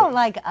 You don't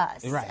like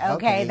us. Right.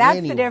 Okay, that's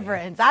anyway. the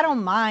difference. I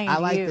don't mind you. I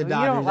like the Dodgers.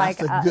 You don't like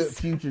that's us. a good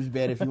futures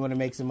bet if you want to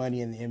make some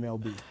money in the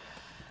MLB.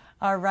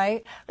 All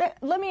right.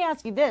 Let me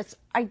ask you this.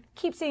 I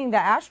keep seeing the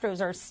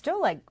Astros are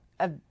still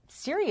a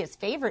serious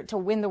favorite to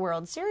win the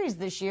World Series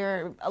this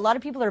year. A lot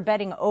of people are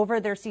betting over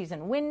their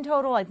season win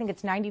total. I think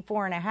it's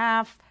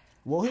 94.5.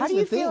 Well, how do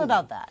you feel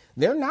about that?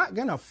 They're not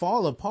going to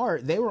fall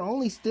apart. They were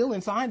only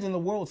stealing signs in the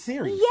World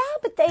Series. Yeah,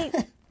 but they...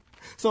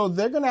 So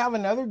they're going to have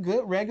another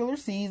good regular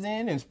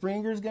season, and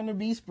Springer's going to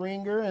be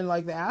Springer, and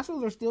the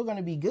Astros are still going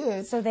to be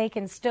good. So they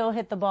can still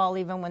hit the ball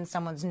even when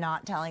someone's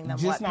not telling them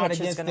Just what not pitch is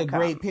against going to come.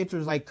 the great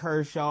pitchers like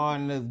Kershaw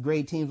and the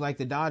great teams like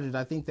the Dodgers.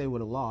 I think they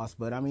would have lost,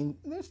 but I mean,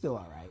 they're still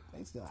all right.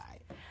 They're still all right.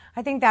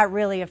 I think that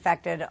really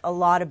affected a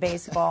lot of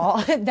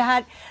baseball.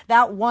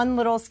 that one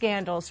little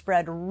scandal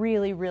spread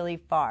really, really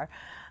far.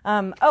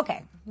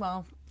 Okay,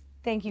 well,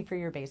 thank you for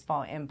your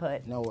baseball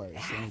input. No worries,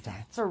 anytime.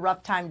 It's a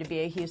rough time to be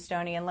a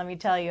Houstonian, let me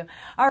tell you.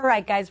 All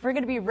right, guys, we're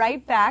going to be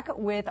right back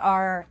with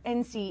our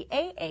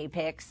NCAA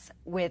picks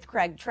with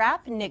Craig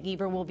Trapp. Nick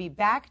Geber will be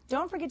back.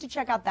 Don't forget to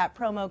check out that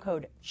promo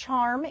code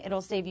CHARM. It'll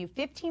save you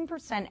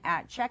 15%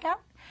 at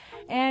checkout,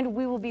 and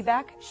we will be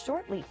back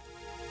shortly.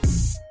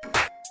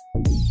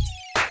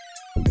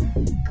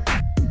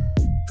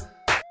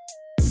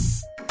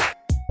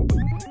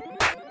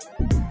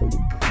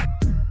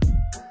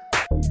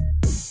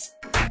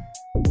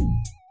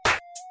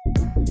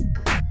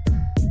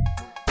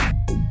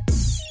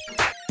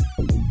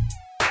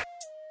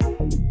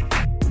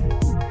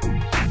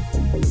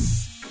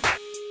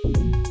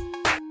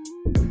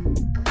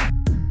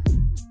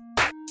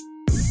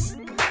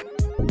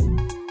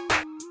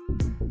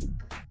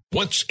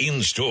 What's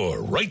in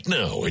store right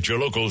now at your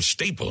local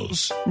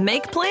Staples?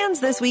 Make plans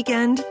this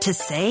weekend to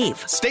save.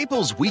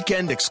 Staples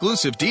weekend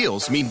exclusive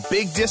deals mean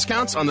big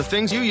discounts on the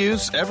things you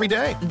use every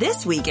day.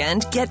 This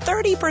weekend, get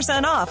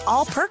 30% off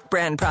all Perk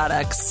brand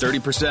products.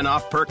 30%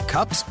 off Perk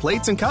cups,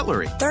 plates, and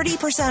cutlery.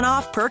 30%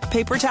 off Perk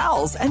paper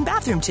towels and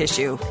bathroom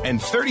tissue.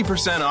 And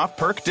 30% off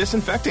Perk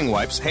disinfecting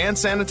wipes, hand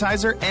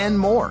sanitizer, and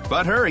more.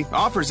 But hurry,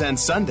 offers end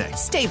Sunday.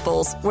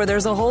 Staples, where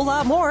there's a whole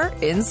lot more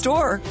in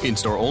store. In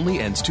store only,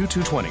 ends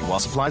 2/2/20 while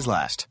supplies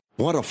last.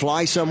 Want to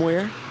fly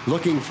somewhere?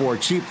 Looking for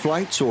cheap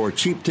flights or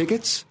cheap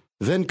tickets?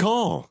 Then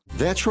call.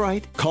 That's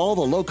right. Call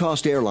the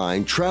low-cost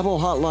airline travel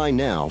hotline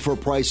now for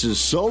prices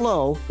so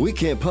low we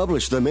can't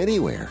publish them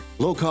anywhere.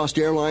 Low-cost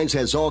airlines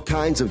has all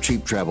kinds of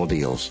cheap travel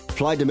deals.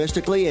 Fly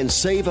domestically and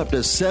save up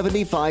to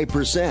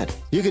 75%.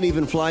 You can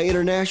even fly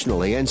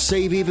internationally and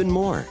save even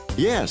more.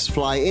 Yes,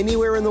 fly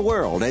anywhere in the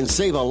world and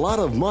save a lot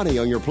of money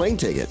on your plane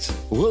tickets.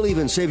 We'll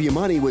even save you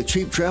money with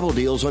cheap travel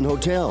deals on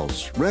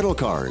hotels, rental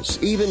cars,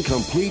 even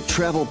complete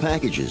travel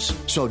packages.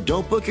 So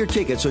don't book your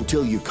tickets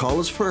until you call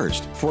us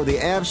first for the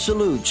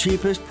absolute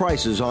cheapest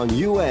prices on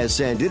U.S.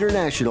 and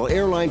international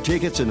airline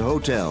tickets and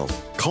hotels.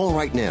 Call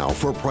right now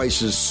for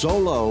prices so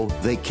low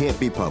they can't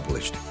be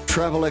published.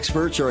 Travel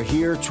experts are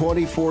here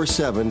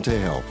 24/7 to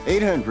help.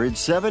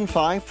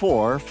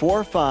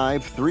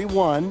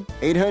 800-754-4531.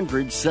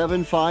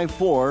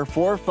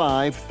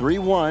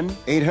 800-754-4531.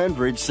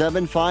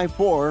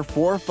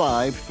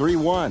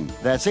 800-754-4531.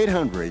 That's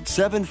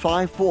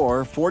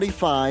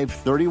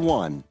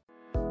 800-754-4531.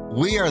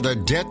 We are the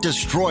Debt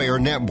Destroyer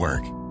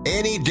Network.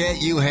 Any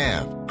debt you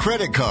have,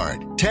 credit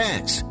card,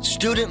 tax,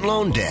 student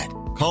loan debt,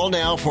 call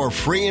now for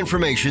free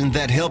information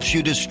that helps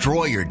you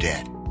destroy your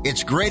debt.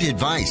 It's great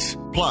advice.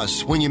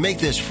 Plus, when you make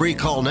this free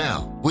call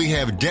now, we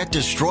have Debt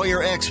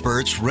Destroyer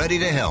experts ready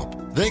to help.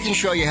 They can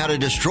show you how to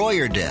destroy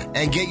your debt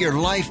and get your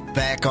life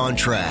back on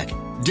track.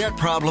 Debt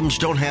problems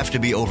don't have to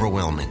be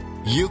overwhelming.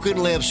 You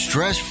can live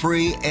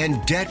stress-free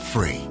and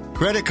debt-free.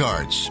 Credit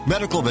cards,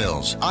 medical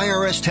bills,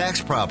 IRS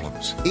tax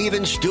problems,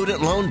 even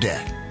student loan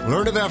debt.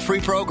 Learn about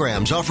free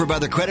programs offered by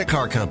the credit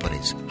card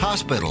companies,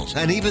 hospitals,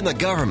 and even the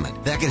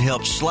government that can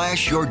help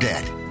slash your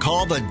debt.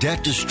 Call the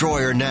Debt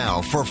Destroyer now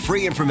for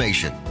free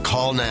information.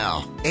 Call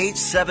now.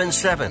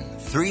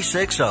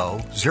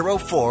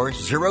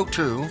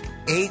 877-360-0402.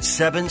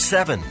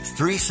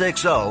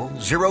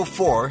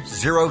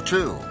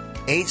 877-360-0402.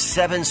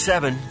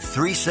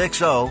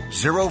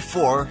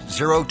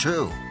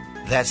 877-360-0402.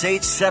 That's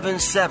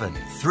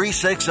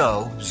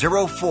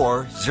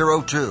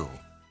 877-360-0402.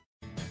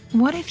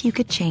 What if you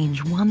could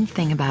change one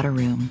thing about a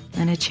room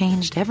and it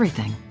changed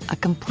everything? A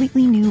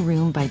completely new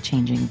room by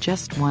changing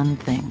just one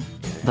thing.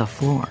 The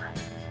floor.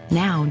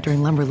 Now,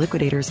 during Lumber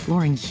Liquidators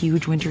Flooring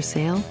Huge Winter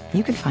Sale,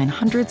 you can find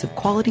hundreds of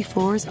quality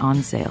floors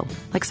on sale,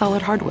 like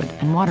solid hardwood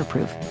and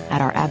waterproof,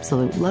 at our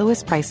absolute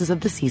lowest prices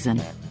of the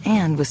season.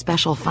 And with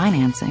special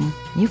financing,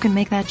 you can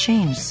make that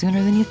change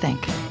sooner than you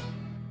think.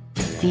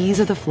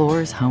 These are the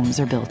floors homes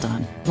are built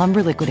on.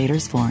 Lumber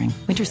Liquidators Flooring.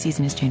 Winter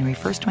season is January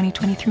 1st,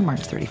 2020 through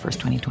March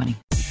 31st, 2020.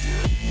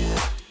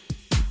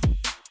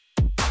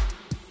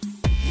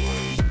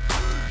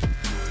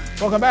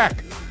 Welcome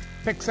back.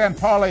 Picks and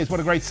Parlays. What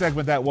a great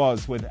segment that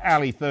was with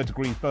Ali, Third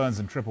Degree Burns,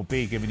 and Triple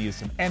B giving you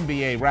some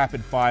NBA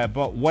rapid fire.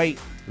 But wait,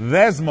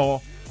 there's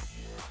more.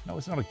 No,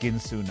 it's not a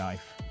Ginsu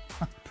knife.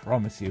 I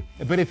promise you.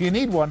 But if you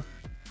need one,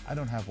 I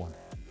don't have one.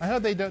 I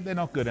heard they're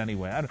not good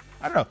anyway.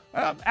 I don't know.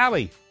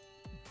 Ali,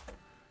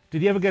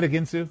 did you ever get a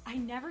Ginsu? I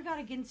never got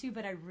a Ginsu,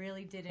 but I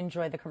really did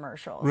enjoy the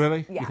commercials.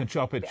 Really? Yeah. You can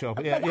chop it.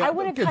 But Yeah, I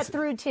would have cut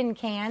through tin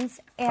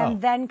cans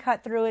and then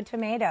cut through a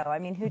tomato. I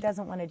mean, who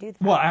doesn't want to do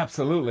that? Well,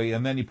 absolutely.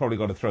 And then you probably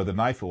got to throw the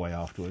knife away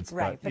afterwards.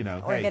 Right. But,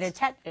 or get a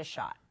tetanus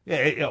shot.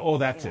 Yeah, or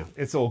that too.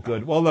 It's all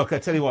good. Well, look, I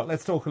tell you what,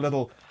 let's talk a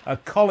little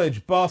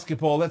college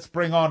basketball. Let's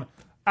bring on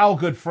our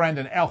good friend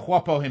and El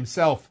Guapo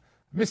himself,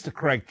 Mr.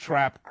 Craig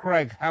Trapp.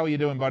 Craig, how are you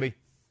doing, buddy?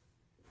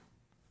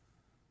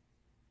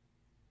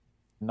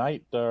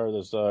 Night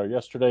there's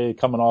yesterday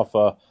coming off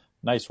a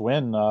nice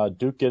win.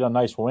 Duke get a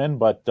nice win,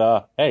 but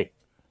hey,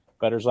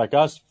 bettors like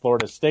us,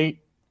 Florida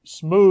State,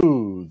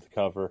 smooth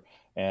cover,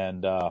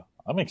 and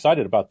I'm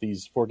excited about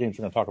these 4 games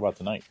we're going to talk about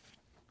tonight.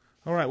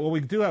 All right, well,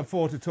 we do have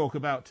 4 to talk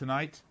about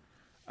tonight.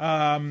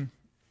 Why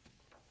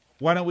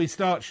don't we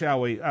start, shall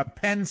we?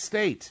 Penn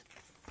State,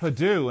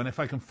 Purdue, and if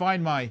I can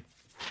find found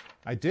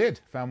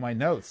my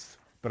notes,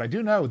 but I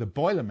do know the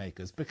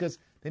Boilermakers because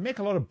they make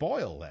a lot of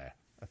boil there.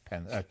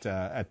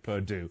 At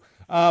Purdue.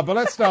 But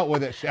let's start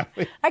with it, shall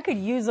we? I could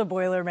use a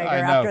Boilermaker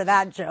after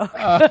that joke.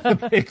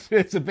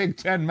 It's a Big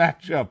Ten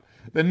matchup.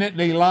 The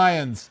Nittany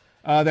Lions,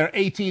 they're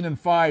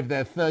 18-5.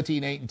 They're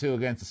 13-8-2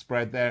 against the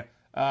spread. They're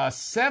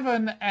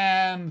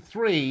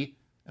 7-3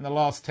 in the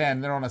last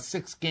 10. They're on a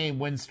 6-game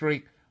win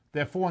streak.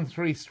 They're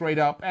 4-3 straight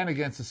up and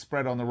against the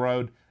spread on the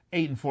road.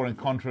 8-4 in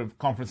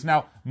conference.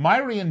 Now,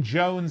 Myrion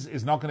Jones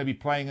is not going to be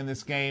playing in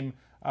this game,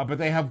 but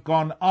they have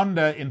gone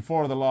under in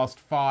 4 of the last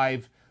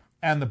 5.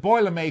 And the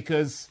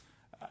Boilermakers,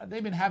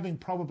 they've been having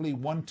probably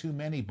one too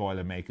many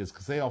Boilermakers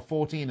because they are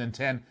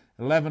 14-10,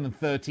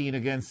 11-13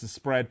 against the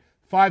spread,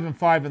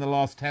 5-5 in the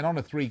last 10 on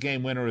a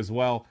 3-game winner as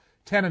well.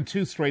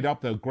 10-2 straight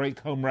up, though, great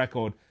home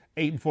record.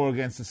 8-4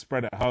 against the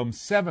spread at home,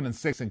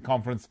 7-6 in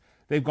conference.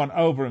 They've gone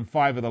over in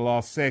 5 of the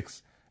last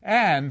 6.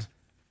 And,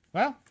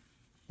 well,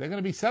 they're going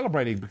to be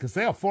celebrating because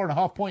they are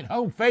 4.5-point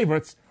home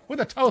favorites with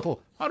a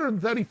total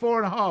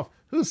 134.5.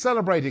 Who's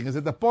celebrating? Is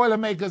it the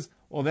Boilermakers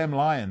or them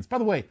Lions? By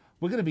the way,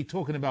 we're going to be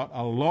talking about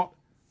a lot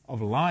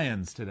of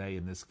Lions today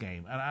in this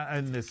game,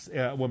 and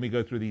when we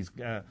go through these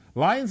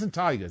Lions and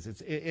Tigers.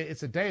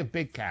 It's a day of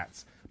big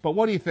cats. But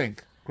what do you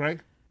think,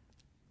 Greg?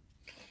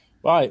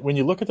 Right. When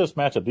you look at this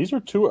matchup, these are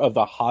 2 of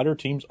the hotter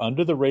teams,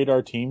 under the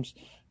radar teams.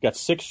 Got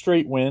 6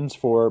 straight wins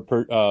for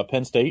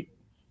Penn State,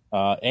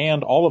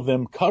 and all of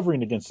them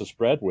covering against the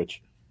spread.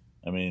 Which,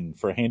 I mean,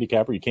 for a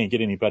handicapper, you can't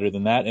get any better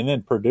than that. And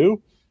then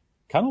Purdue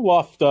kind of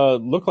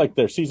looked like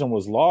their season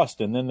was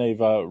lost, and then they've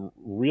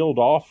reeled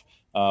off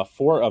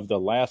 4 of the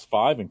last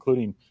 5,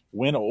 including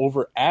win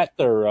over at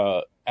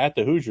the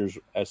Hoosiers.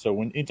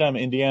 So anytime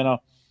Indiana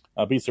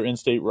beats their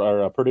in-state,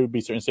 or Purdue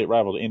beats their in-state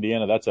rival to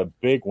Indiana, that's a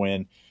big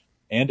win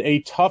and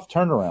a tough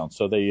turnaround.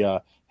 So they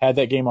had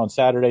that game on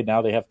Saturday.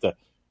 Now they have to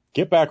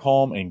get back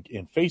home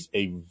and face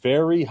a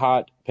very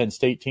hot Penn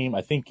State team.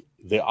 I think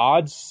the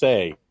odds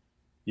say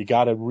you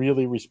got to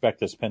really respect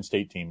this Penn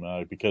State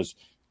team because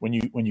when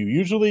you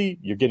usually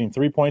you're getting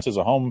 3 points as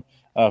a home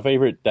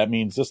favorite, that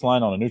means this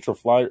line on a neutral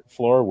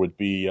floor would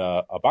be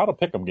about a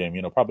pick'em game.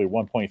 Probably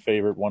 1 point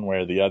favorite one way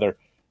or the other.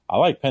 I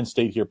like Penn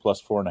State here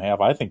plus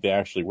 4.5. I think they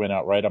actually win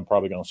outright. I'm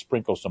probably going to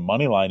sprinkle some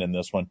money line in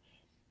this one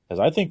because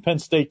I think Penn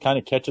State kind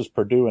of catches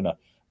Purdue in a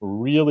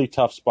really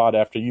tough spot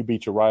after you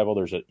beat your rival.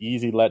 There's an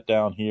easy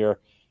letdown here.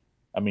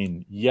 I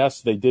mean,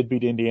 yes, they did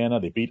beat Indiana.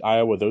 They beat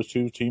Iowa. Those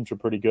 2 teams were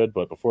pretty good.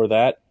 But before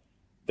that,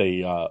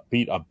 they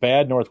beat a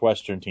bad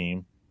Northwestern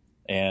team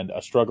and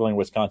a struggling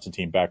Wisconsin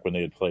team back when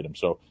they had played them.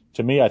 So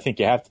to me, I think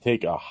you have to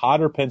take a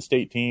hotter Penn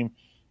State team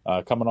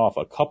coming off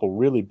a couple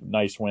really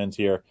nice wins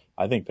here.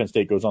 I think Penn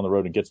State goes on the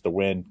road and gets the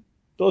win.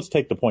 Let's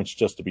take the points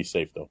just to be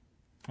safe, though.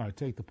 All right,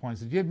 take the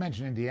points. You did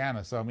mention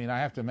Indiana, so, I mean, I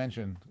have to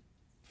mention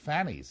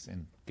Fanny's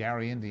in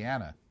Gary,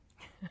 Indiana.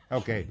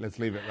 Okay, let's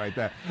leave it right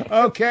there.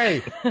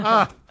 Okay.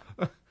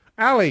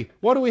 Ali,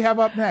 what do we have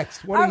up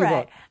next? What do you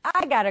got?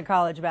 I got a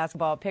college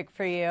basketball pick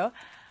for you.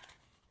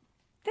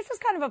 This is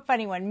kind of a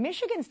funny one.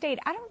 Michigan State,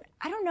 I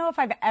don't know if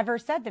I've ever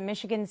said that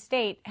Michigan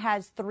State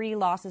has 3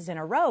 losses in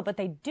a row, but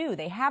they do.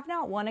 They have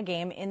not won a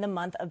game in the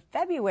month of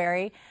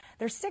February.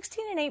 They're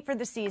 16-8 for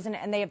the season,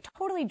 and they have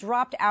totally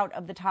dropped out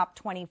of the top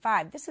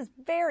 25. This is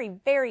very,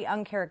 very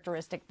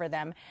uncharacteristic for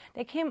them.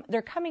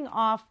 They're coming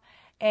off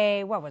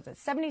a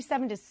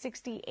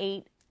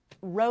 77-68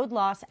 road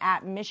loss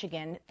at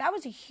Michigan. That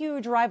was a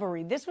huge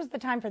rivalry. This was the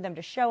time for them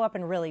to show up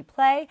and really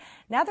play.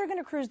 Now they're going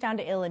to cruise down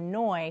to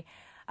Illinois.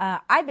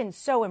 I've been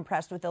so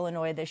impressed with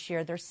Illinois this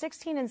year. They're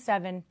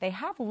 16-7. They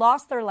have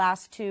lost their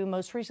last two,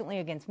 most recently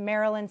against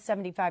Maryland,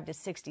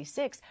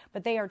 75-66,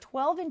 but they are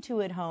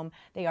 12-2 at home.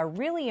 They are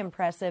really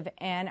impressive,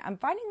 and I'm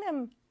finding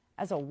them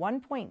as a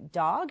 1-point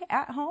dog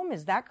at home.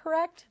 Is that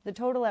correct? The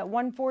total at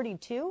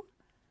 142?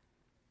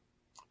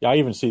 Yeah, I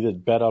even see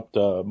that bet up to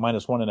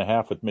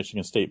 -1.5 with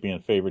Michigan State being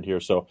favored here.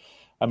 So,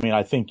 I mean,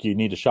 I think you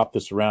need to shop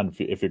this around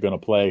if you're going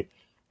to play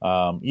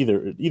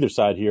either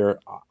side here.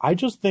 I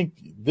just think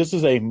this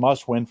is a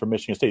must-win for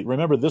Michigan State.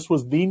 Remember, this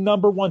was the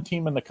 #1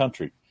 team in the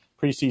country,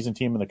 preseason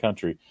team in the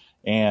country,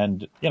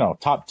 and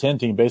top 10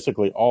 team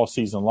basically all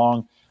season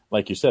long.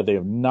 Like you said, they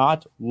have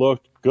not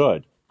looked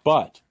good,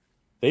 but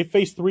they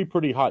faced 3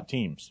 pretty hot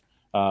teams.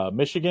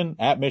 Michigan,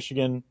 at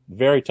Michigan,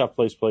 very tough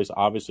place to play.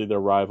 Obviously, their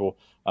rival.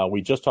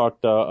 We just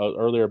talked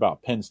earlier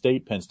about Penn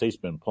State. Penn State's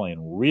been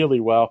playing really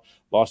well.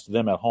 Lost to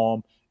them at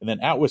home, and then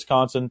at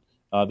Wisconsin,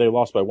 they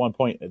lost by 1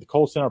 point. The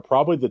Kohl Center,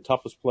 probably the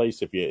toughest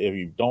place if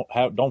you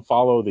don't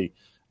follow the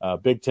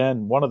Big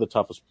Ten. One of the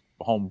toughest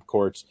home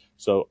courts.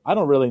 So I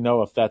don't really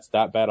know if that's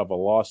that bad of a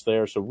loss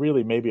there. So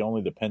really, maybe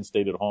only the Penn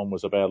State at home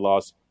was a bad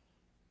loss.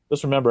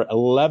 Just remember,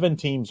 11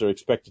 teams are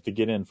expected to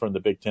get in from the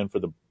Big Ten for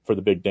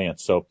the big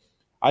dance. So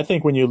I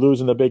think when you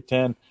lose in the Big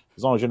Ten,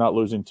 as long as you're not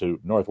losing to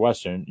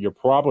Northwestern, you're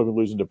probably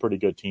losing to pretty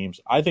good teams.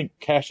 I think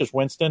Cassius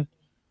Winston,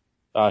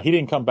 he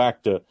didn't come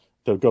back to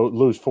go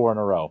lose 4 in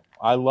a row.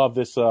 I love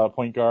this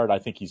point guard. I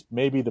think he's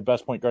maybe the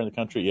best point guard in the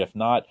country, if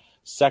not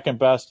second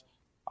best.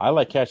 I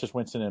like Cassius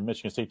Winston and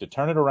Michigan State to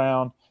turn it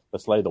around.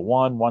 Let's lay the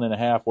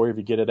 1.5, wherever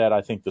you get it at.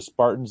 I think the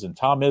Spartans and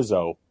Tom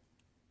Izzo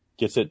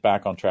gets it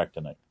back on track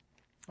tonight.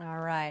 All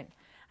right.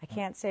 I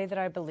can't say that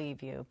I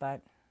believe you,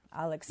 but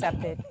I'll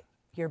accept it.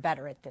 You're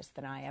better at this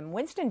than I am.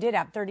 Winston did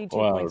have 32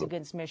 points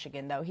against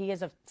Michigan, though. He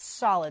is a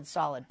solid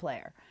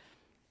player.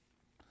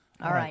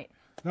 All right.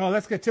 No,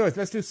 let's get to it.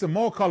 Let's do some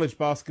more college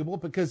basketball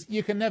because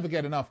you can never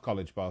get enough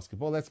college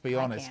basketball, let's be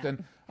honest.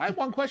 And I have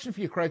one question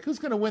for you, Craig. Who's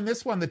going to win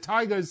this one, the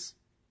Tigers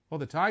or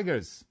the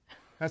Tigers?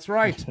 That's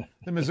right.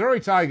 The Missouri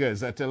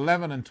Tigers at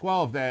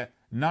 11-12. They're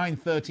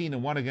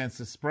 9-13-1 against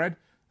the spread.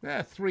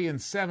 They're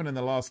 3-7 in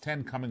the last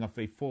 10, coming off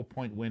a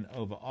 4-point win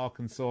over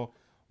Arkansas.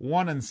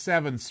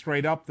 1-7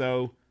 straight up,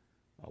 though.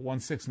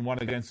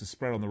 1-6-1 against the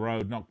spread on the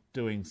road. Not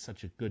doing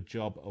such a good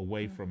job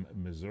away from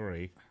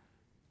Missouri.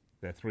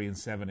 They're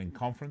 3-7 in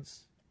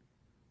conference.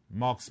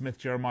 Mark Smith,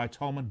 Jeremiah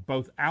Tolman,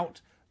 both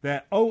out.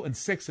 They're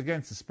 0-6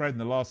 against the spread in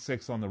the last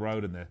 6 on the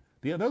road. And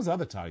those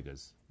other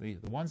Tigers, the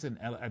ones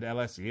at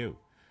LSU,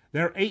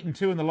 they're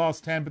 8-2 in the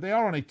last 10, but they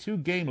are on a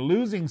 2-game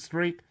losing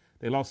streak.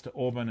 They lost to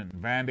Auburn and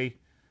Vandy.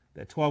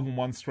 They're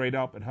 12-1 straight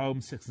up at home,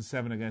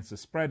 6-7 against the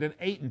spread, and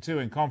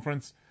 8-2 in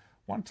conference.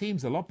 One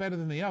team's a lot better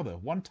than the other.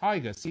 One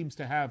Tiger seems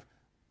to have,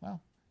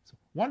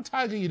 one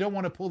Tiger you don't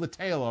want to pull the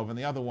tail of, and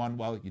the other one,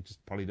 you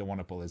just probably don't want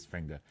to pull his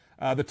finger.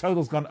 The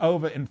total's gone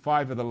over in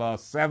 5 of the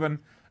last 7.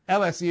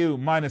 LSU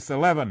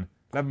 -11,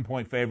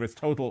 11-point favorites,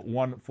 total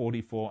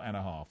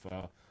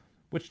 144.5.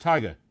 Which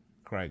Tiger,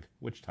 Craig?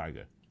 Which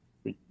Tiger?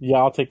 Yeah,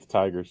 I'll take the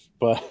Tigers.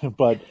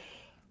 But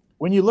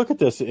when you look at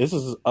this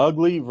is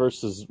ugly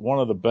versus one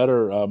of the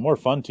better, more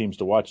fun teams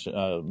to watch.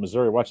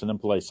 Missouri, watching them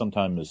play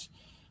sometimes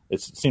it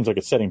seems like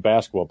it's setting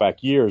basketball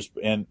back years.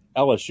 And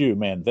LSU,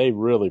 man, they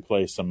really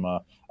play some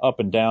up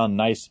and down,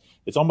 nice.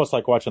 It's almost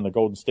like watching the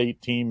Golden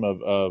State team of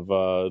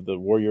the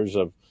Warriors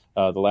of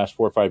the last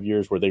 4 or 5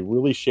 years, where they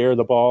really share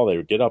the ball.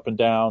 They get up and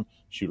down,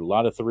 shoot a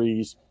lot of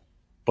threes.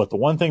 But the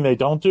one thing they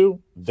don't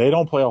do, they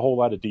don't play a whole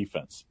lot of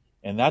defense.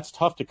 And that's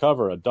tough to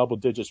cover a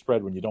double-digit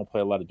spread when you don't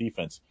play a lot of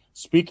defense.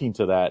 Speaking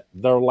to that,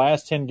 their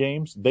last 10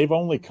 games, they've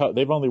only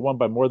won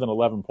by more than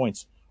 11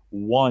 points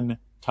one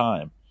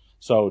time.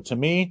 So to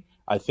me,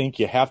 I think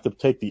you have to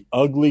take the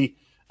ugly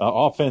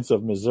offense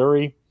of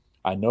Missouri.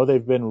 I know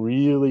they've been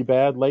really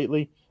bad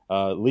lately.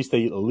 At least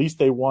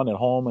they won at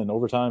home in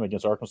overtime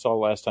against Arkansas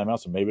last time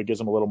out, so maybe it gives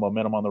them a little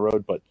momentum on the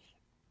road. But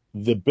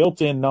the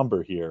built-in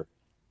number here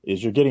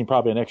is you're getting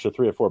probably an extra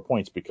 3 or 4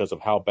 points because of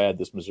how bad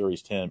this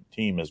Missouri's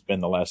team has been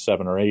the last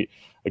 7 or 8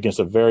 against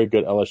a very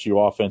good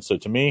LSU offense. So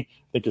to me,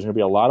 I think there's going to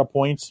be a lot of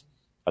points.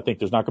 I think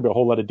there's not going to be a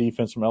whole lot of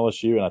defense from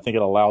LSU, and I think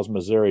it allows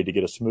Missouri to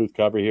get a smooth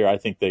cover here. I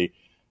think they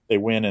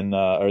win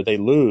or they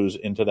lose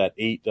into that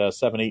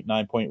 7, 8,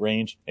 9 point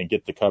range and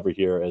get the cover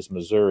here as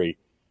Missouri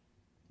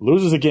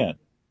loses again,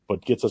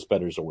 but gets us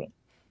better as a win.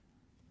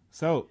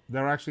 So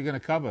they're actually going to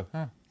cover,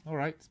 huh? All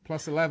right, it's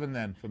plus 11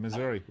 then for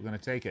Missouri. We're going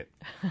to take it.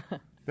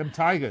 Them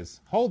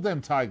Tigers. Hold them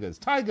Tigers.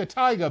 Tiger,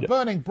 Yep.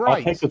 burning bright.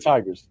 I'll take the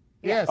Tigers.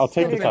 Yes. I'll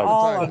take Put the it Tigers.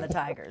 all on the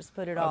Tigers.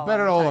 Put it all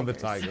Better on all the on the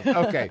Tigers.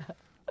 Tigers. Okay.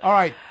 All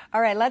right. All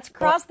right, let's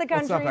cross the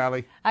country. What's up,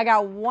 Allie? I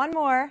got one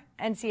more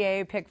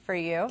NCAA pick for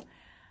you.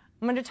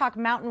 I'm going to talk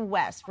Mountain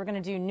West. We're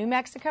going to do New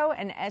Mexico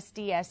and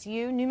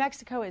SDSU. New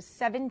Mexico is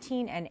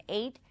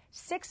 17-8.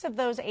 6 of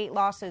those 8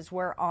 losses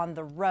were on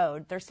the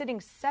road. They're sitting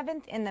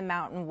 7th in the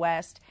Mountain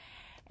West,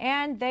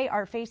 and they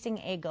are facing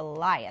a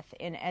Goliath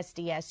in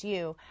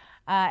SDSU.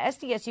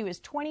 SDSU is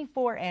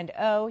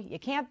 24-0. You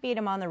can't beat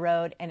them on the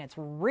road, and it's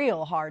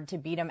real hard to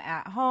beat them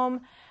at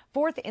home.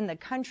 4th in the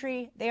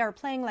country. They are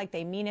playing like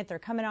they mean it. They're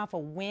coming off a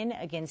win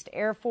against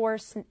Air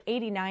Force,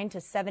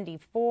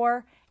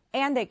 89-74,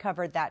 and they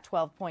covered that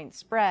 12-point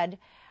spread.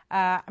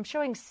 I'm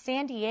showing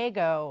San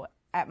Diego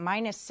at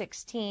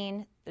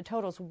 -16. The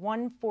total's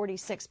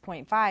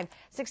 146.5.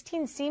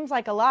 16 seems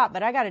like a lot,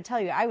 but I got to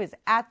tell you, I was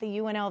at the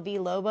UNLV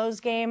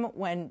Lobos game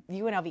when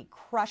UNLV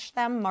crushed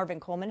them. Marvin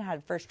Coleman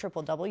had first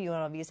triple-double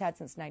UNLV's had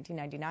since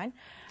 1999.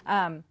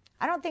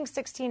 I don't think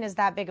 16 is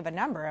that big of a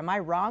number. Am I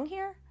wrong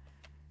here?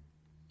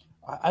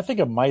 I think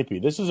it might be.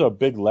 This is a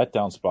big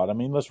letdown spot. I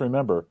mean, let's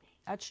remember.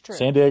 That's true.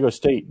 San Diego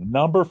State,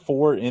 number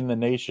 4 in the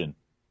nation,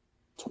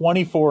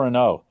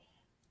 24-0.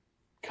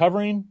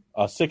 Covering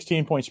a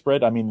 16-point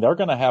spread, I mean, they're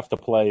going to have to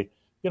play,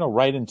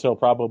 right until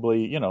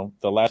probably,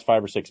 the last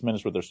 5 or 6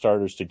 minutes with their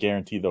starters to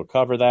guarantee they'll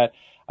cover that.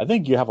 I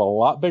think you have a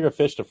lot bigger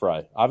fish to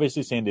fry.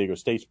 Obviously, San Diego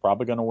State's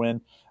probably going to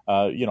win.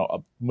 A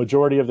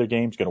majority of their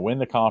games going to win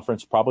the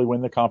conference, probably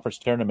win the conference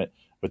tournament.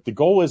 But the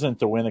goal isn't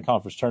to win the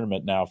conference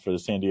tournament now for the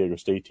San Diego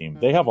State team.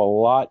 They have a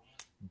lot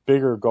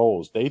bigger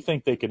goals. They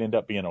think they could end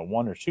up being a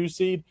 1 or 2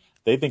 seed.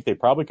 They think they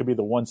probably could be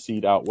the 1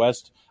 seed out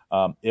west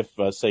if,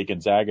 say,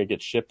 Gonzaga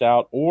gets shipped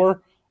out,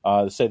 or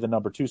say the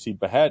number 2 seed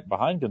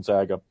behind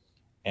Gonzaga.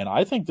 And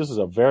I think this is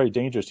a very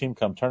dangerous team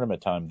come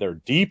tournament time. They're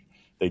deep.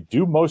 They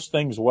do most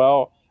things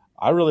well.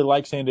 I really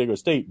like San Diego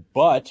State,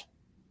 but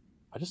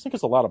I just think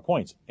it's a lot of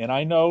points. And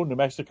I know New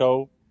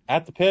Mexico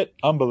at the pit,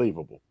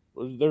 unbelievable.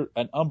 They're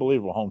an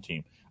unbelievable home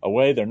team.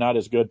 Away, they're not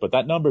as good, but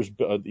that number's,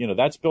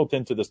 that's built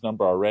into this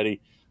number already.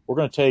 We're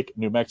going to take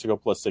New Mexico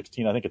plus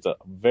 16. I think it's a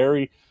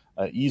very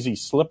easy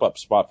slip-up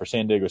spot for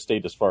San Diego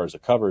State as far as the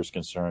cover is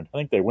concerned. I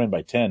think they win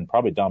by 10,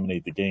 probably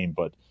dominate the game,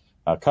 but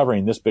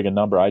covering this big a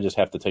number, I just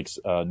have to take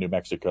New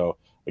Mexico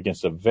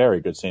against a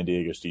very good San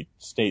Diego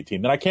State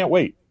team. And I can't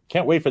wait.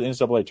 Can't wait for the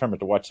NCAA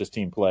tournament to watch this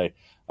team play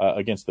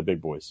against the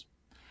big boys.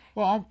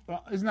 Well,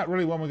 isn't that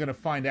really when we're going to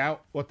find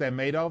out what they're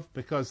made of?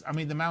 Because, I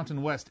mean, the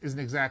Mountain West isn't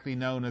exactly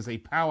known as a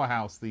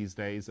powerhouse these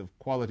days of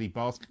quality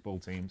basketball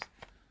teams.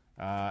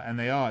 And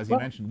they are, as you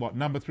mentioned,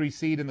 number 3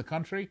 seed in the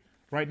country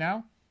right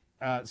now?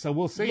 So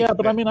we'll see. Yeah,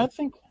 but I mean, I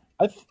think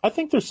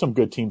there's some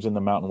good teams in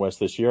the Mountain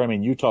West this year. I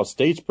mean, Utah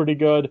State's pretty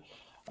good.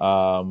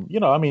 Even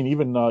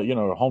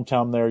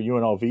hometown there,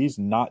 UNLV's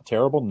not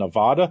terrible.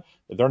 Nevada,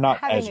 they're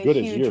not as good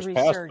as years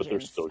past, but they're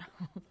still.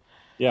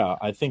 Yeah,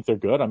 I think they're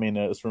good. I mean,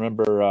 let's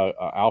remember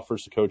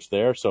Alfred's the coach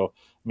there. So,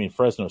 I mean,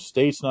 Fresno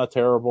State's not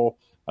terrible.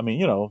 I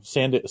mean,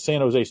 San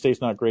Jose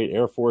State's not great.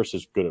 Air Force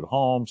is good at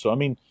home. So, I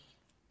mean,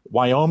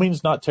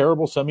 Wyoming's not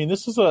terrible. So, I mean,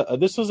 this is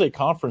a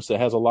conference that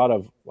has a lot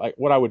of like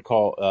what I would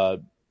call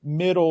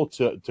middle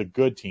to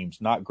good teams,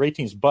 not great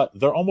teams, but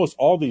they're almost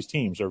all these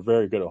teams are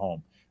very good at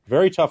home.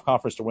 Very tough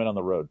conference to win on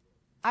the road.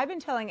 I've been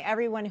telling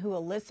everyone who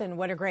will listen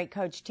what a great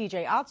coach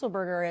TJ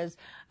Otzelberger is.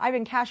 I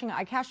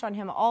cashed on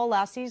him all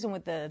last season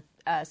with the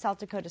South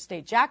Dakota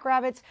State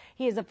Jackrabbits.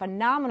 He is a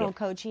phenomenal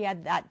coach. He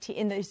had that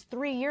in those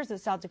 3 years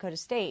at South Dakota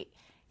State.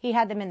 He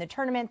had them in the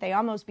tournament. They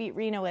almost beat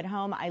Reno at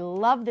home. I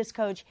love this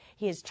coach.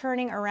 He is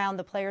turning around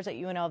the players at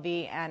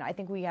UNLV, and I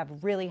think we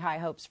have really high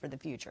hopes for the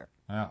future.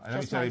 Let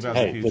me tell you about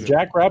the future.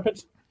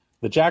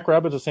 The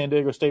Jackrabbits of San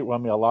Diego State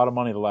won me a lot of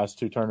money the last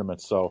 2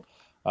 tournaments. So,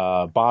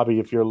 Bobby,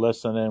 if you're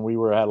listening, we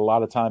had a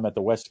lot of time at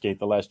the Westgate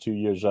the last 2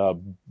 years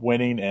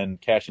winning and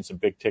cashing some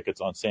big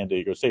tickets on San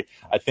Diego State.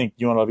 I think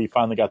UNLV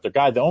finally got their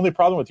guy. The only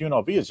problem with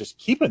UNLV is just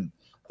keeping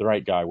the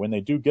right guy. When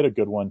they do get a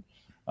good one,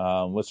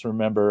 let's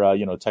remember,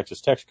 Texas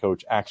Tech's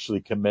coach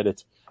actually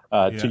committed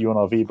to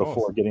UNLV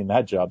before getting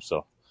that job.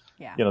 So,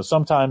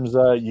 sometimes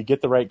you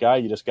get the right guy,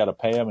 you just got to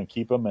pay him and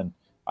keep him. And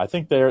I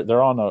think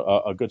they're on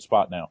a good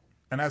spot now.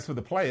 And as for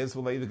the players,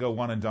 well, they either go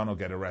one and done or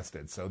get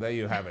arrested. So there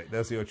you have it.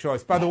 There's your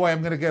choice. By the way,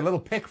 I'm going to get a little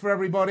pick for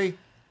everybody.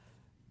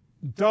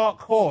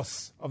 Dark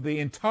horse of the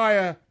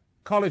entire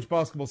college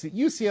basketball season.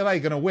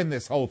 UCLA going to win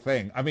this whole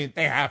thing. I mean,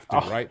 they have to,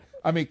 right?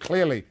 I mean,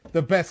 clearly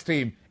the best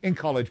team in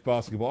college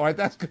basketball. All right,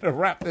 that's going to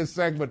wrap this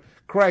segment.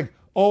 Craig,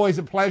 always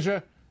a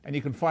pleasure. And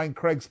you can find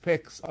Craig's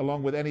picks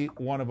along with any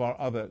one of our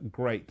other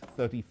great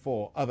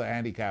 34 other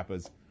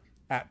handicappers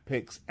at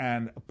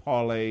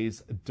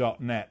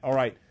picksandparlays.net. All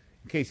right.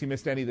 In case you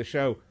missed any of the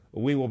show,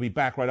 we will be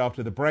back right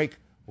after the break.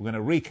 We're going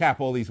to recap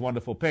all these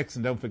wonderful picks.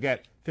 And don't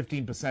forget,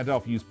 15%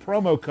 off. Use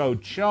promo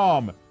code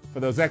CHARM for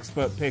those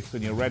expert picks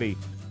when you're ready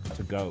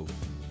to go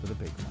for the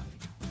big money.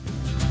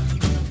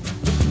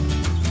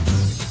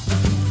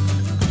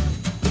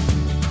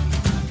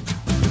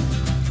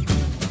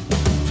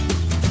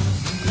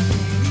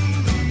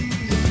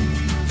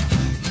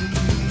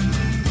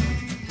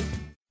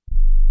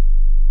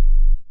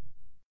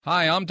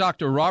 Hi, I'm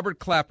Dr. Robert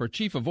Clapper,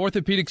 Chief of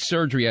Orthopedic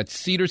Surgery at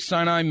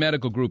Cedars-Sinai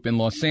Medical Group in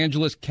Los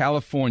Angeles,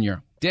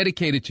 California.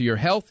 dedicated to your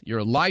health,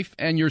 your life,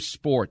 and your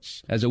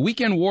sports. As a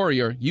weekend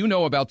warrior, you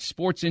know about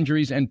sports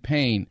injuries and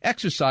pain.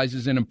 Exercise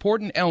is an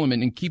important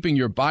element in keeping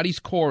your body's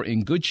core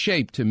in good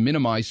shape to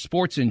minimize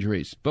sports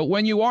injuries. But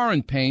when you are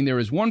in pain, there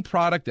is one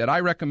product that I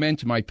recommend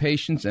to my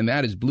patients, and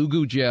that is Blue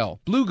Goo Gel.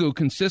 Blue Goo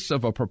consists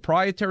of a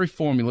proprietary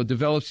formula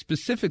developed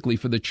specifically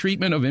for the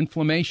treatment of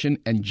inflammation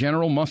and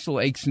general muscle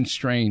aches and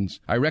strains.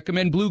 I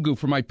recommend Blue Goo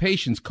for my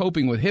patients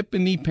coping with hip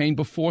and knee pain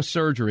before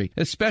surgery,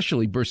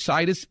 especially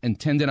bursitis and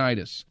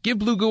tendinitis. Give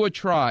Blue Goo a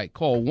try.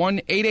 Call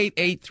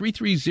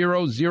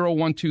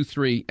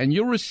 1-888-330-0123 and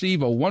you'll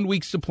receive a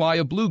 1-week supply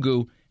of Blue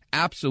Goo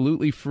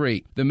absolutely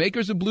free. The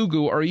makers of Blue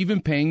Goo are even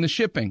paying the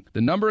shipping.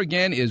 The number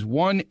again is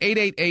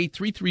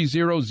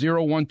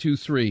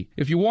 1-888-330-0123.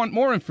 If you want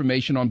more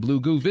information on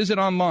Blue Goo, visit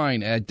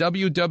online at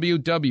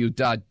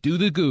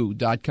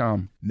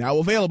www.dothegoo.com. Now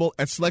available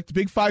at select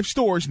Big 5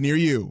 stores near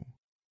you.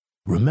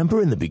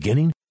 Remember in the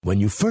beginning, when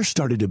you first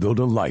started to build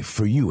a life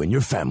for you and your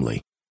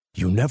family,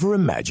 you never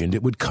imagined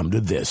it would come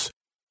to this.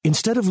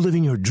 Instead of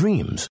living your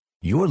dreams,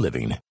 you're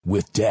living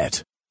with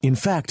debt. In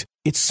fact,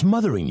 it's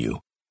smothering you.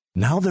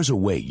 Now there's a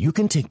way you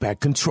can take back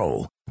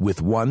control with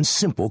one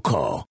simple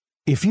call.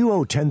 If you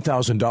owe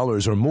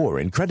 $10,000 or more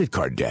in credit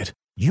card debt,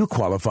 you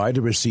qualify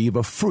to receive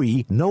a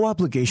free,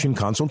 no-obligation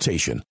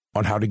consultation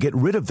on how to get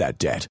rid of that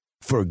debt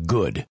for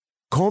good.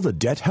 Call the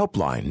Debt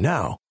Helpline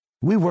now.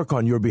 We work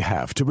on your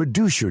behalf to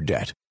reduce your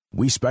debt.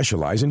 We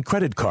specialize in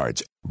credit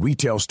cards,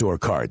 retail store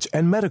cards,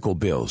 and medical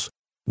bills.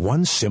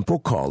 One simple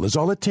call is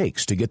all it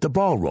takes to get the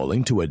ball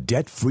rolling to a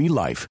debt-free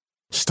life.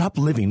 Stop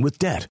living with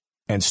debt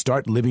and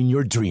start living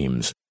your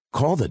dreams.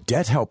 Call the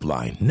Debt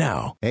Helpline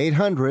now.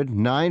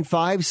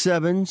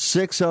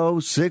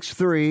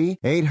 800-957-6063.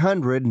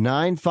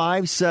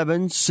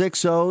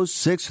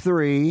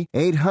 800-957-6063.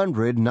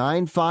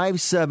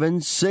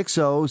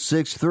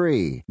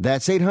 800-957-6063.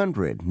 That's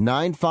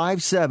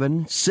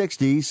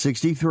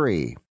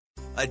 800-957-6063.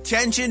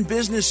 Attention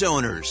business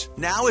owners.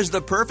 Now is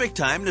the perfect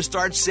time to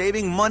start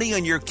saving money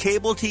on your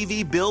cable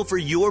TV bill for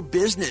your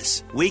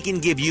business. We can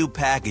give you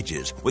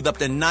packages with up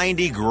to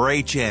 90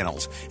 great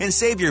channels and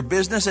save your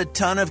business a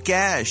ton of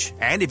cash.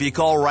 And if you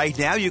call right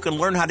now, you can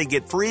learn how to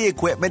get free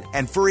equipment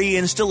and free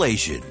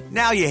installation.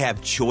 Now you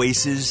have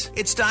choices.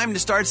 It's time to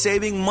start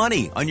saving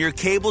money on your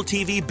cable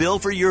TV bill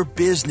for your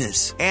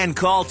business. And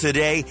call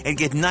today and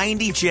get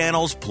 90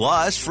 channels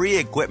plus free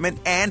equipment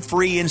and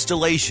free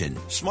installation.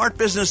 Smart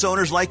business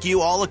owners like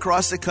you all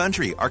across the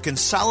country are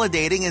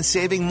consolidating and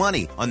saving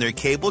money on their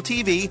cable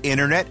TV,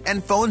 internet,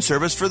 and phone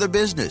service for the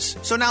business.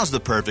 So now's the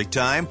perfect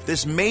time.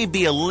 This may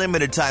be a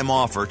limited time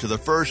offer to the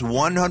first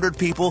 100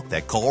 people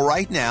that call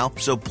right now,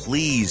 so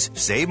please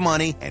save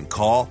money and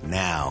call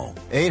now.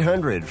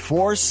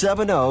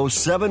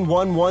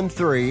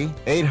 800-470-7113.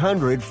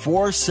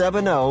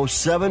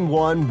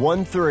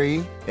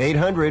 800-470-7113.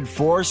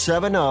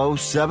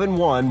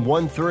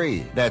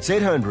 800-470-7113. That's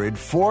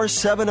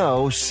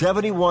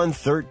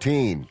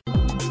 800-470-7113.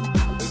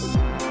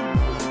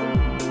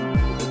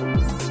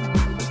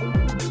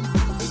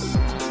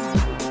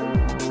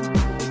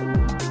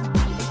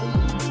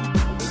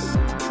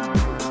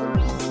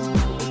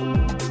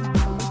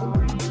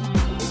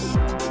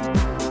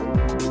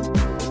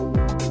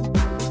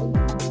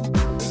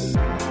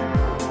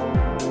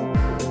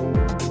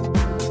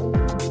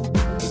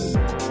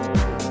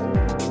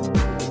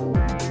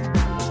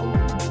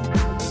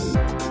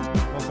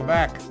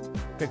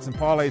 Picks and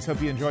parlays.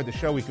 Hope you enjoyed the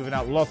show. We've given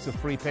out lots of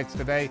free picks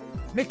today.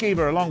 Nick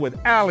Eber along with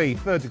Ali,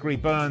 Third Degree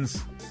Burns.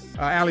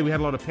 Ali, we had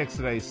a lot of picks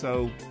today,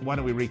 so why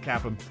don't we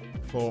recap them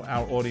for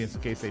our audience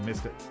in case they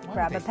missed it.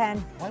 Grab a pen.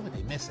 Why would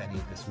they miss any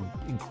of this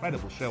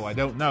incredible show? I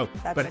don't know.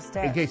 That's but just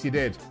it. In case you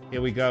did,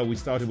 here we go. We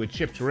started with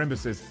Chip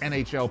Chirimbus's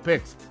NHL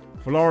picks.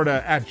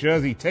 Florida at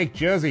Jersey. Take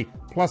Jersey.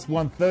 Plus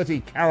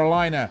 130.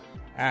 Carolina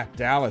at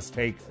Dallas.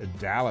 Take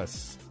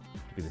Dallas.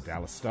 Be the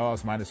Dallas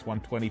Stars. Minus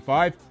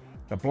 125.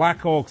 The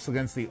Blackhawks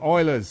against the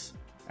Oilers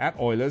at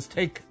Oilers.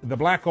 Take the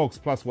Blackhawks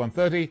plus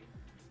 130.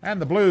 And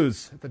the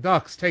Blues at the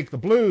Ducks. Take the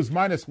Blues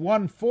minus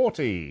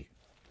 140.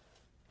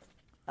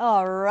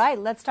 All right,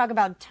 let's talk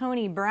about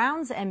Tony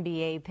Brown's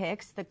NBA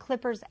picks. The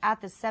Clippers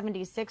at the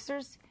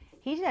 76ers.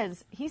 He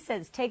says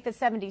take the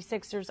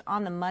 76ers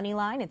on the money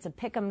line. It's a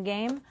pick'em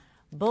game.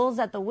 Bulls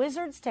at the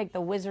Wizards. Take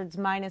the Wizards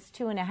minus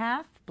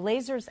 2.5.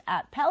 Blazers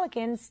at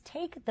Pelicans.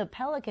 Take the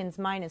Pelicans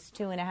minus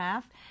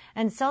 2.5.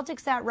 And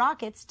Celtics at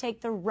Rockets. Take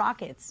the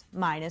Rockets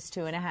minus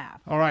 2.5.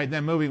 All right,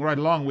 then moving right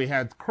along, we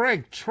had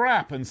Craig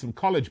Trapp and some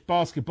college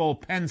basketball.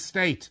 Penn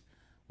State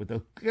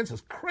against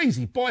those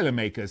crazy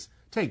Boilermakers.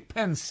 Take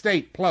Penn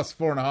State plus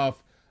 4.5.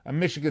 And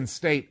Michigan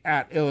State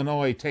at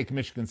Illinois. Take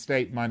Michigan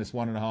State minus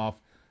 1.5.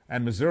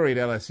 And Missouri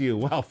at LSU.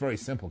 Well, very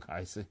simple,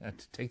 guys.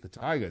 Take the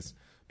Tigers.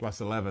 Plus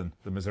 11,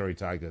 the Missouri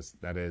Tigers,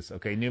 that is.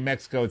 Okay, New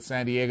Mexico at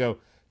San Diego.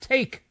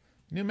 Take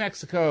New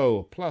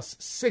Mexico, plus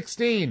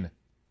 16.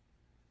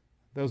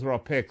 Those were our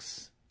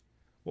picks.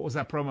 What was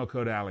that promo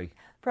code, Ali?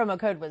 Promo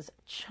code was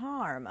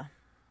CHARM.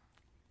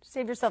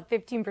 Save yourself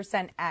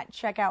 15% at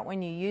checkout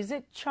when you use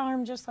it.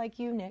 CHARM, just like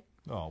you, Nick.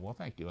 Oh, well,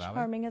 thank you, Ali.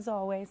 Charming as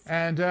always.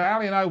 And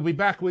Ali and I will be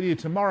back with you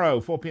tomorrow,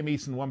 4 p.m.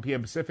 Eastern, 1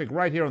 p.m. Pacific,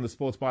 right here on the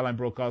Sports Byline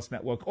Broadcast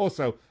Network.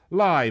 Also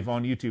live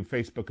on YouTube,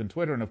 Facebook, and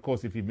Twitter. And, of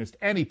course, if you've missed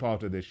any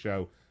part of this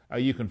show,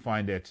 you can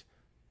find it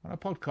on a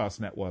podcast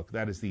network.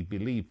 That is the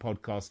Believe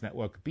Podcast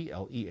Network,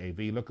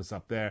 BLEAV. Look us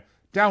up there.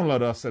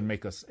 Download us and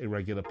make us a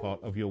regular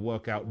part of your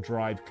workout,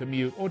 drive,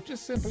 commute, or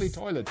just simply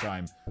toilet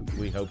time.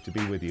 We hope to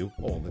be with you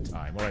all the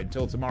time. All right,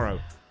 until tomorrow,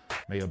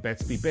 may your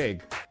bets be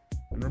big.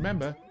 And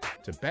remember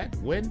to bet,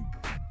 win,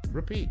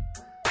 repeat.